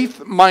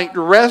faith might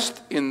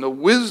rest in the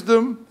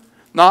wisdom,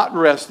 not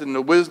rest in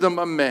the wisdom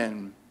of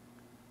men,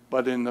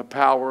 but in the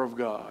power of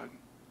God.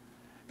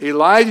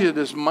 Elijah,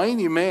 this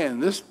mighty man,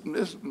 this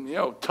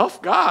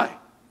tough guy,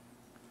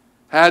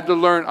 had to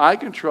learn I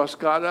can trust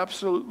God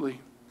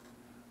absolutely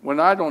when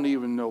I don't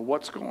even know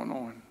what's going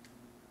on.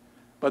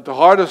 But the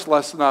hardest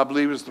lesson, I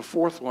believe, is the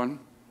fourth one,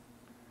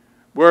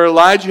 where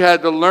Elijah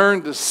had to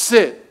learn to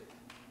sit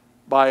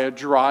by a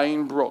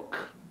drying brook.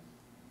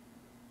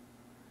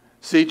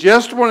 See,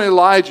 just when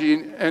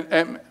Elijah,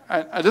 and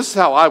this is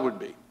how I would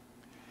be.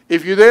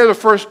 If you're there the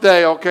first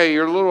day, okay,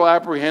 you're a little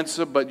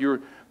apprehensive, but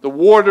the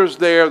water's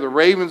there, the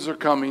ravens are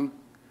coming.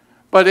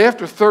 But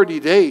after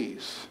 30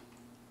 days,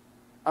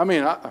 I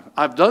mean,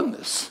 I've done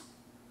this.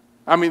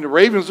 I mean, the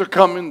ravens are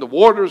coming, the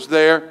water's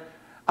there.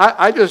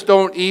 I just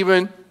don't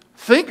even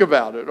think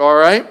about it, all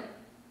right?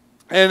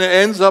 And it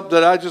ends up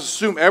that I just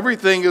assume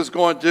everything is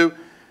going to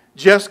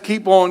just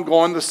keep on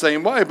going the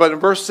same way. But in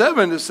verse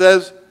 7, it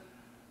says,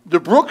 the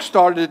brook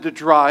started to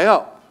dry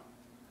up.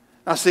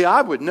 Now, see,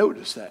 I would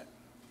notice that.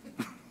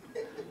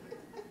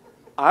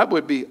 I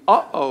would be,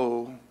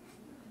 uh-oh,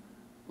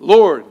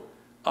 Lord,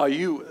 are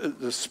you,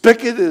 the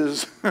spigot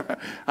is,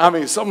 I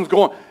mean, something's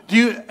going,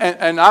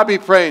 and I'd be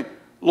praying,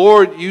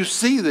 Lord, you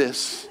see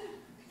this.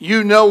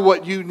 You know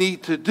what you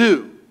need to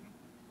do,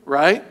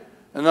 right?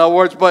 In other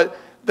words, but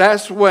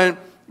that's when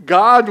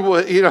God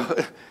would,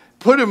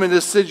 put him in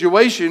this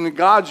situation, and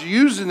God's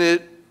using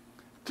it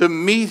to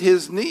meet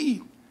his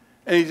need.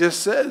 And he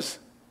just says,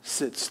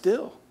 sit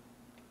still.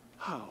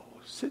 Oh,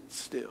 sit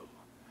still.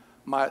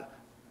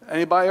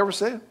 Anybody ever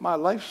say it? My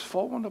life's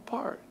falling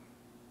apart.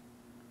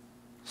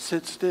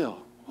 Sit still.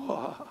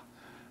 Oh,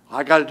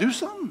 I got to do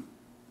something.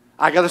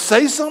 I got to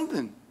say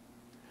something.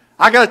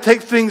 I got to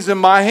take things in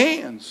my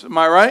hands. Am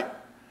I right?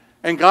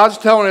 And God's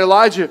telling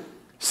Elijah,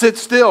 sit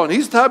still. And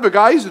he's the type of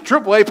guy, he's a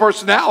AAA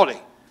personality.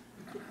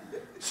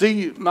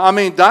 See, I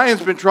mean,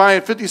 Diane's been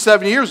trying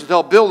 57 years to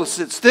tell Bill to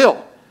sit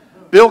still.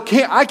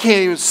 I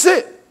can't even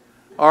sit.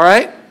 All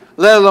right?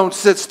 Let alone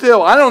sit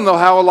still. I don't know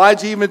how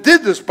Elijah even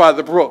did this by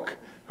the brook.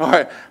 All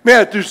right?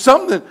 Man, do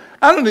something.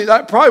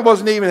 I probably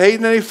wasn't even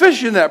hating any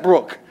fish in that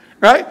brook.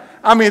 Right?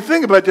 I mean,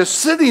 think about it, just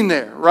sitting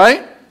there,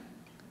 right?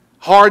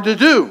 Hard to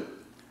do.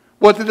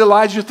 What did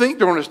Elijah think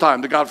during this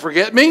time? Did God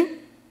forget me?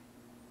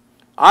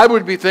 I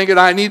would be thinking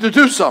I need to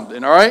do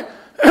something, all right?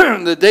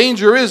 The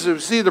danger is, if you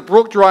see the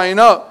brook drying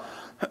up,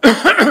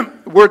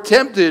 we're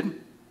tempted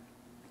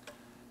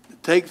to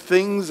take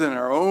things in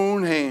our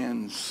own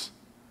hands,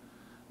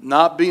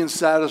 not being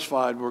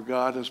satisfied where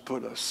God has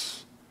put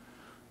us.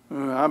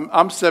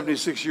 I'm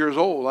 76 years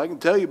old. I can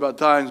tell you about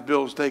times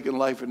Bill's taken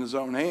life in his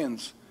own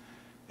hands.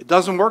 It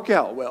doesn't work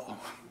out well,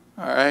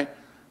 all right?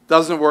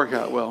 Doesn't work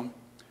out well.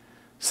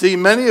 See,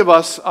 many of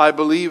us, I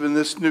believe, in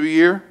this new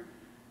year,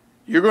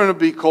 you're going to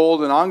be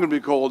called, and I'm going to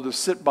be called, to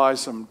sit by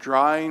some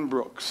drying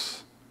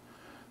brooks.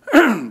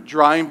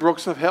 Drying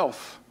brooks of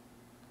health.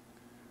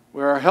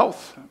 Where our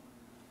health,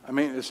 I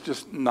mean, it's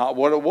just not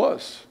what it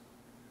was.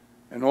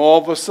 And all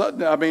of a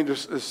sudden, I mean, it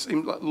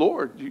seems like,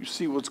 Lord, you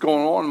see what's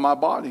going on in my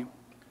body.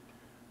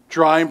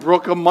 Drying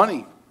brook of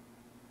money.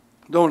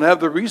 Don't have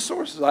the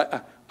resources.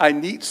 I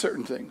need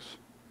certain things.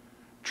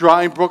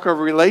 Drying brook of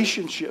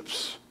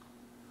relationships.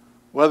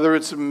 Whether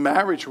it's a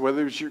marriage,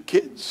 whether it's your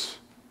kids.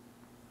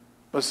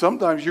 But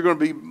sometimes you're going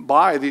to be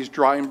by these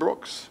drying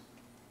brooks.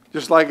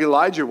 Just like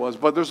Elijah was.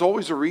 But there's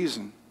always a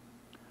reason.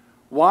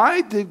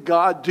 Why did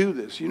God do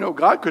this?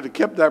 God could have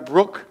kept that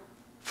brook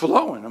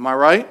flowing. Am I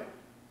right?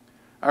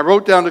 I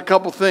wrote down a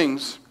couple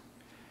things.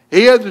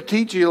 He had to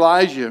teach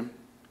Elijah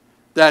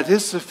that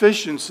his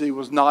sufficiency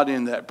was not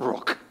in that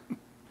brook.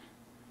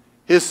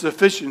 His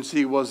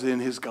sufficiency was in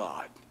his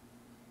God.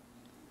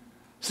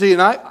 See,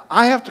 and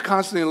I have to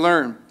constantly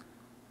learn.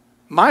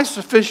 My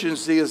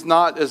sufficiency is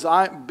not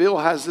Bill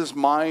has this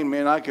mind,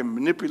 man, I can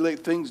manipulate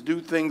things, do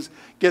things,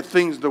 get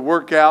things to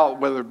work out,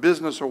 whether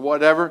business or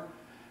whatever.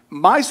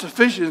 My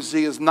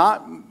sufficiency is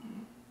not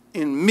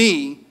in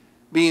me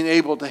being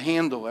able to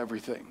handle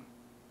everything.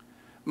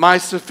 My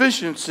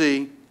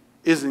sufficiency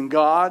is in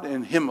God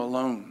and Him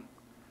alone.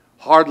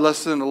 Hard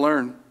lesson to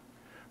learn.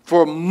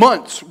 For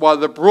months, while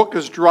the brook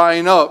is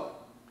drying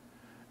up,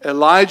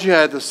 Elijah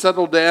had to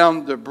settle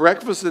down the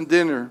breakfast and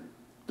dinner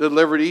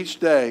delivered each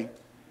day,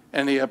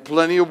 and he had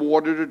plenty of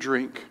water to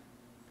drink.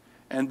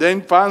 And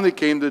then finally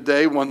came the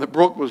day when the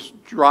brook was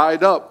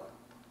dried up.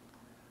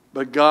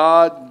 But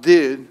God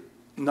did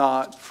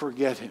not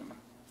forget him.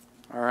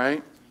 All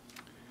right?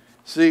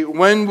 See,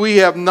 when we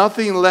have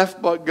nothing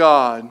left but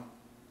God,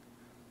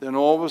 then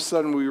all of a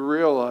sudden we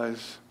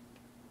realize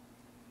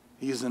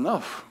He's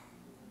enough.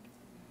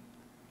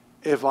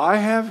 If I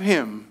have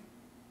Him,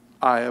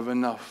 I have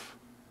enough.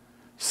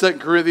 2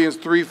 Corinthians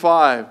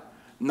 3:5.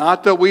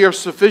 Not that we are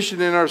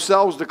sufficient in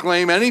ourselves to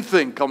claim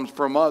anything comes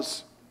from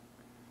us,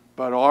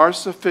 but our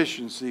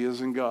sufficiency is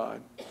in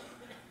God.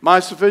 My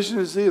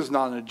sufficiency is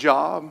not in a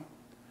job.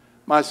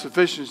 My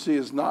sufficiency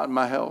is not in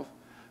my health.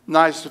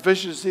 My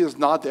sufficiency is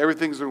not that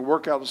everything's going to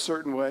work out a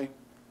certain way.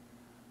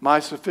 My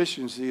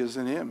sufficiency is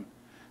in Him.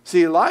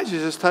 See, Elijah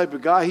is this type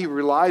of guy, he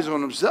relies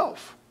on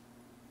himself.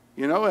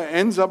 It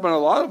ends up in a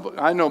lot of,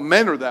 I know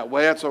men are that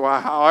way, that's how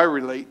I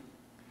relate.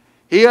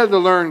 He had to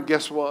learn,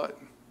 guess what?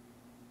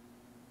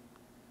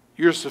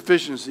 Your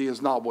sufficiency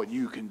is not what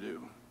you can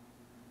do.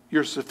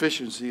 Your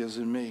sufficiency is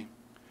in me.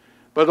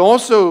 But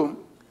also,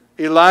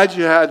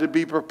 Elijah had to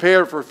be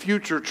prepared for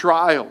future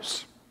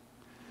trials.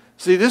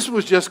 See, this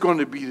was just going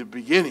to be the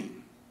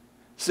beginning.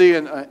 See,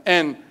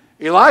 and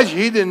Elijah,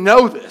 he didn't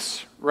know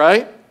this,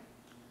 right?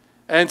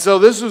 And so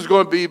this is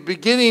going to be the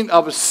beginning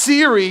of a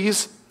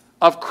series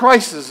of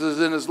crises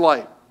in his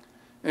life.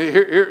 And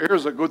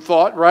here's a good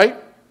thought, right?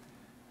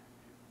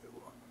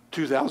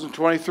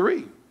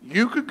 2023.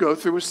 You could go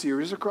through a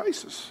series of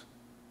crises,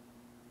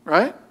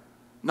 right?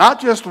 Not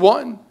just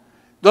one.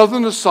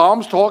 Doesn't the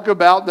Psalms talk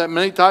about that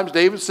many times?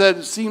 David said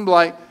it seemed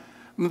like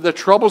the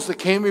troubles that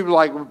came to me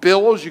like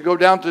billows. You go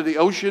down to the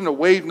ocean, a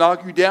wave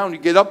knock you down. You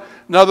get up,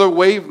 another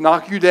wave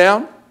knock you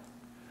down.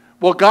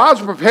 Well, God's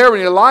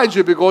preparing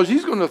Elijah because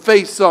he's going to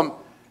face some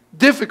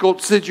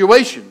difficult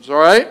situations, all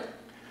right?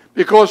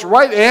 Because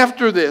right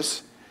after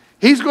this,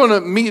 he's going to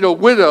meet a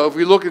widow, if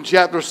you look in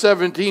chapter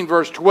 17,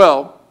 verse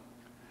 12,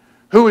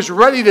 who is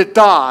ready to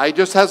die,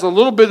 just has a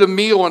little bit of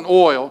meal and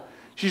oil.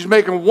 She's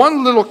making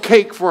one little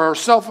cake for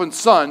herself and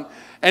son,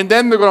 and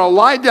then they're going to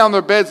lie down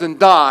their beds and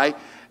die.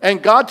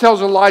 And God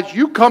tells Elijah,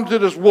 you come to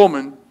this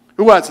woman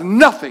who has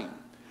nothing,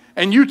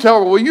 and you tell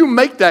her, well, you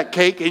make that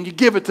cake and you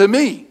give it to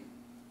me.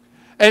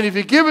 And if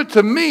you give it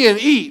to me and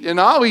eat, and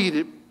I'll eat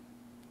it,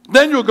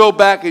 then you'll go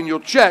back and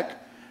you'll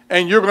check,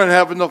 and you're going to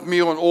have enough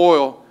meal and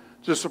oil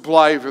to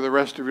supply you for the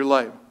rest of your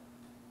life.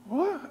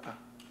 What?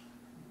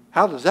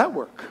 How does that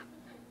work?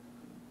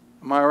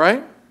 Am I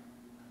right?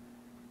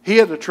 He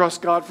had to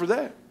trust God for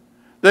that.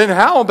 Then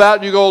how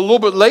about you go a little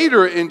bit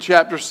later in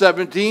chapter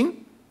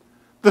 17?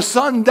 The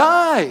son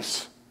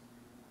dies.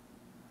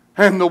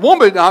 And the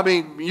woman, I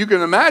mean, you can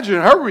imagine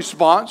her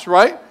response,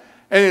 right?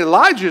 And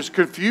Elijah's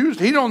confused.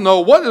 He don't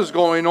know what is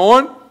going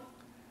on.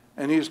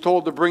 And he's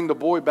told to bring the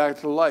boy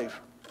back to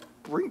life.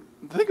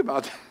 Think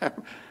about that.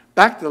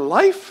 Back to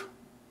life?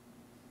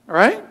 All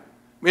right? I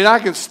mean, I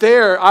can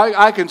stare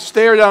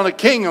down a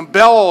king and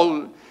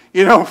bellow,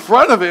 in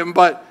front of him,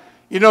 but,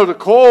 to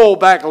call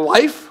back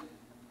life.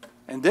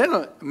 And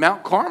then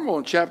Mount Carmel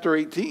in chapter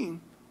 18,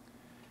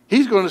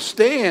 he's going to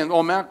stand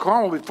on Mount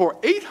Carmel before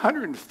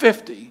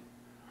 850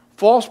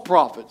 false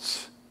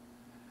prophets.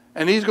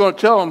 And he's going to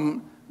tell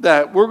them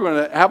that we're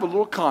going to have a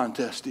little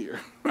contest here.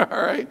 All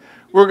right?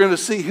 We're going to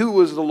see who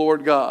is the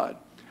Lord God.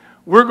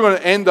 We're going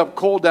to end up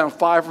call down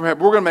fire from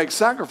heaven. We're going to make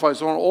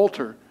sacrifice on an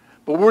altar,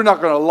 but we're not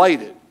going to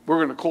light it. We're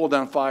going to call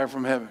down fire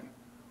from heaven.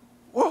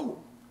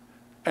 Whoa.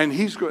 And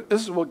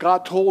this is what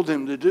God told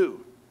him to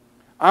do.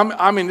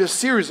 I mean, this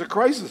series of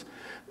crises.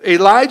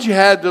 Elijah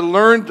had to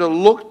learn to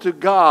look to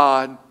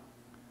God,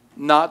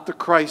 not the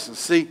crisis.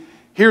 See,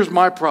 here's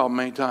my problem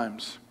many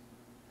times.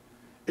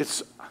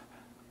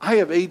 I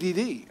have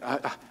ADD.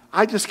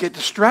 I just get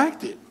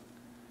distracted.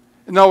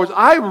 In other words,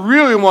 I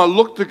really want to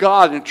look to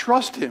God and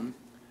trust him.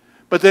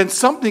 But then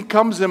something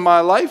comes in my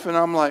life and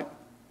I'm like,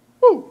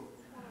 whoo.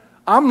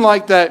 I'm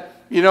like that.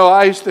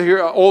 I used to hear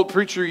an old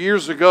preacher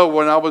years ago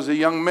when I was a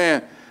young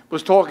man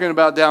was talking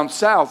about down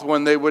south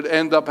when they would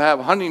end up have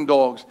hunting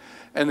dogs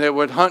and they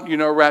would hunt,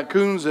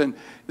 raccoons, and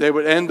they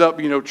would end up,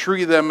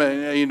 tree them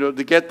and,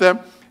 to get them.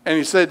 And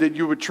he said that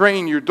you would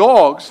train your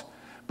dogs,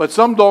 but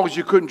some dogs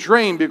you couldn't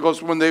train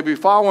because when they'd be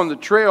following the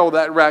trail of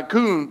that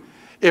raccoon,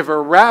 if a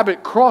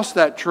rabbit crossed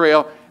that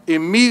trail,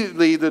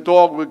 immediately the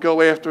dog would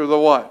go after the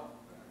what?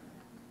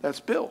 That's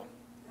Bill.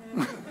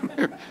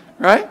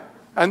 Right?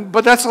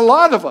 But that's a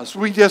lot of us.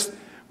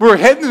 We're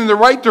heading in the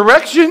right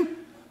direction.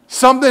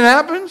 Something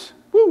happens.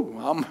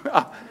 Woo,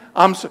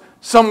 I'm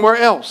somewhere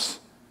else.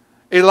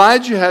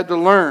 Elijah had to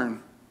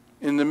learn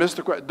in the midst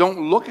of crisis.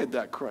 Don't look at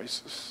that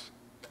crisis.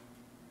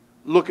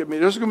 Look at me.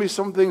 There's going to be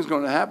some things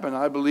going to happen,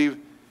 I believe,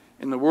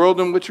 in the world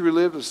in which we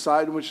live, the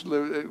side in which we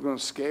live, it's going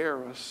to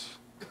scare us.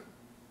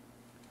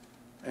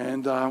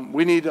 And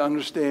we need to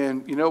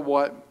understand, you know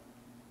what?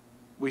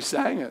 We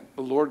sang it.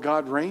 The Lord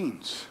God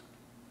reigns.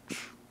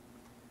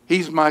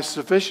 He's my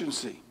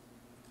sufficiency.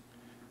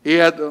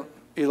 Elijah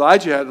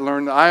had to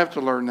learn that. I have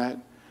to learn that.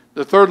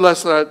 The third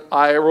lesson that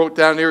I wrote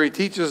down here, he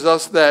teaches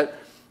us that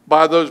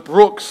by those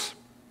brooks,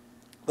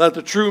 that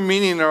the true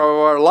meaning of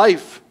our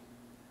life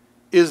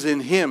is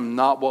in him,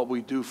 not what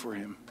we do for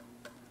him.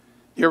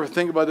 You ever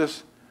think about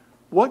this?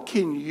 What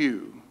can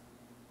you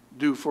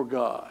do for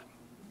God,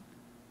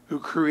 who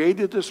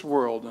created this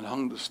world and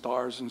hung the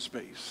stars in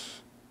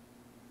space?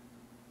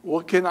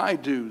 What can I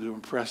do to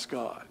impress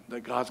God?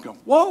 That God's going,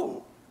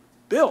 whoa,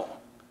 Bill,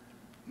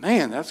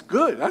 man, that's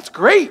good. That's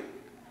great.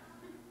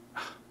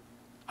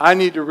 I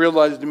need to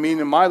realize the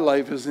meaning of my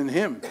life is in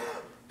him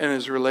and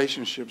his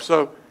relationship.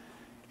 So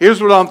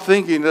here's what I'm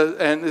thinking,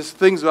 and it's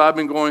things that I've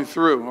been going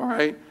through, all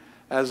right,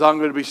 as I'm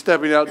going to be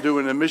stepping out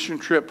doing a mission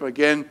trip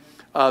again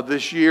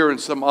this year and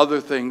some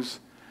other things.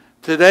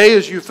 Today,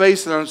 as you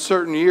face an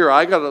uncertain year,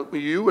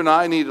 you and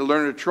I need to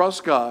learn to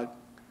trust God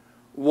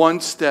one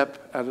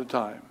step at a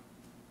time.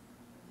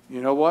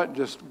 You know what?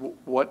 Just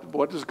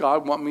what does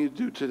God want me to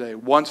do today?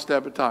 One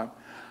step at a time.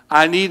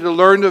 I need to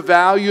learn the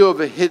value of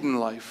a hidden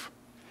life.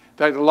 In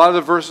fact, a lot of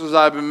the verses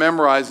I've been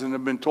memorizing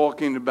have been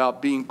talking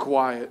about being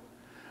quiet.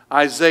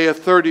 Isaiah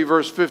 30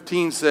 verse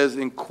 15 says,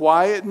 in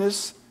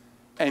quietness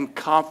and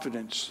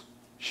confidence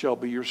shall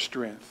be your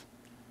strength.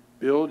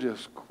 Bill,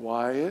 just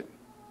quiet,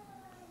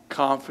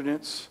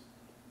 confidence,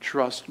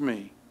 trust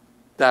me.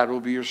 That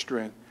will be your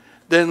strength.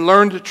 Then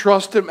learn to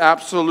trust him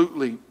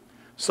absolutely.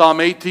 Psalm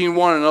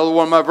 18:1, another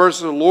one of my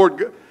verses, the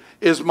Lord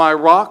is my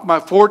rock, my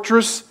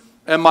fortress,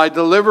 and my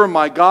deliverer,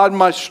 my God,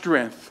 my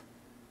strength,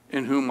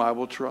 in whom I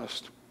will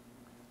trust.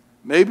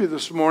 Maybe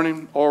this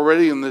morning,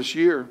 already in this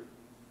year,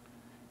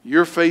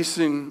 you're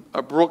facing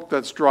a brook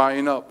that's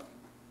drying up,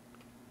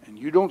 and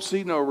you don't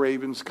see no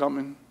ravens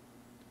coming.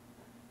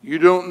 You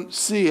don't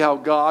see how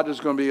God is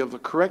going to be able to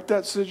correct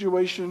that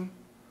situation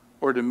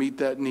or to meet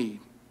that need.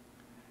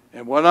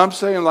 And what I'm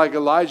saying, like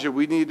Elijah,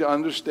 we need to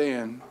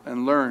understand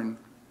and learn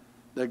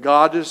that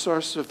God is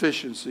our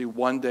sufficiency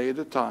one day at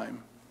a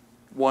time,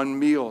 one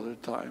meal at a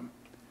time.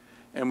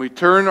 And we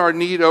turn our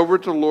need over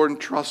to the Lord and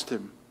trust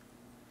Him.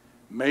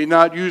 May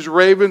not use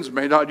ravens,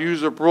 may not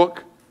use a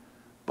brook,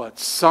 but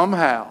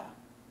somehow,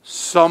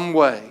 some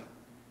way,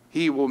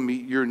 He will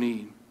meet your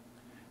need.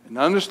 And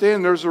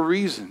understand there's a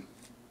reason.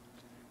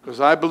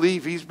 Because I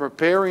believe He's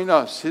preparing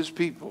us, His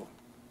people,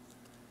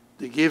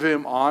 to give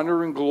Him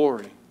honor and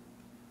glory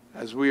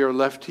as we are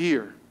left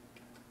here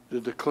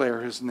to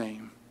declare His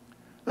name.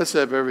 Let's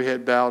have every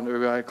head bowed and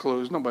every eye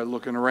closed. Nobody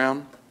looking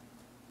around.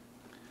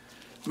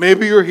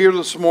 Maybe you're here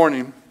this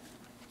morning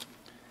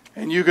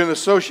and you can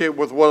associate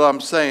with what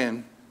I'm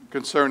saying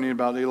concerning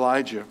about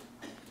Elijah.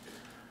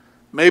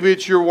 Maybe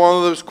you're one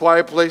of those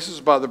quiet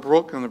places by the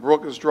brook and the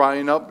brook is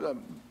drying up.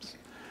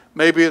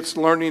 Maybe it's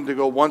learning to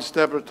go one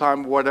step at a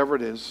time, whatever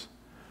it is.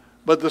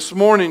 But this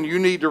morning you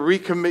need to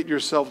recommit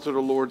yourself to the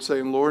Lord,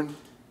 saying, Lord,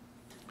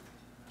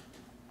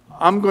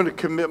 I'm going to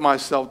commit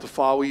myself to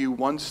follow you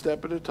one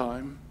step at a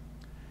time.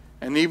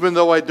 And even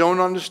though I don't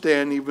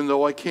understand, even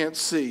though I can't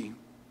see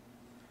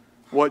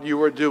what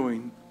you are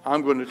doing,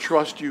 I'm going to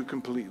trust you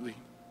completely.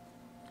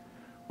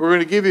 We're going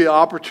to give you the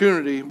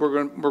opportunity.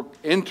 We're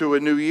into a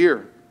new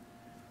year.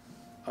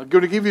 I'm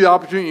going to give you the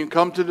opportunity to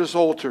come to this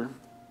altar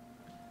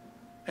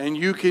and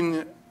you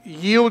can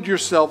yield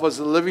yourself as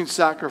a living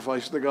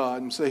sacrifice to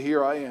God and say,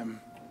 here I am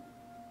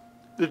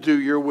to do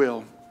your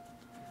will.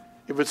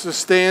 If it's to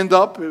stand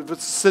up, if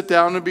it's to sit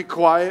down and be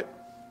quiet,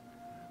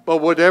 but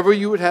whatever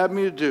you would have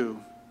me to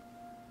do,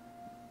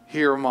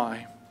 here am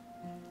I.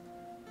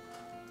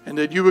 And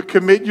that you would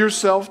commit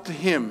yourself to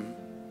Him,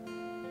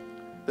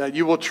 that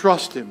you will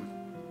trust Him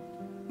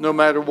no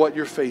matter what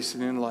you're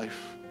facing in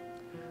life.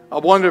 I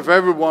wonder if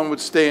everyone would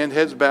stand,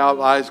 heads bowed,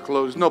 eyes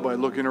closed, nobody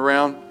looking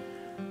around.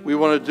 We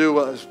want to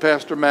do as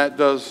Pastor Matt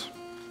does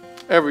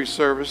every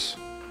service.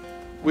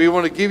 We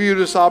want to give you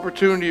this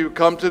opportunity to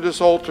come to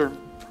this altar.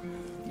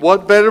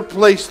 What better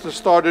place to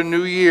start a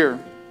new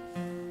year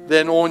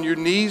than on your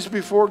knees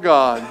before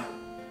God,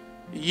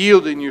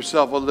 yielding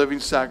yourself a living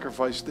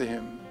sacrifice to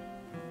Him.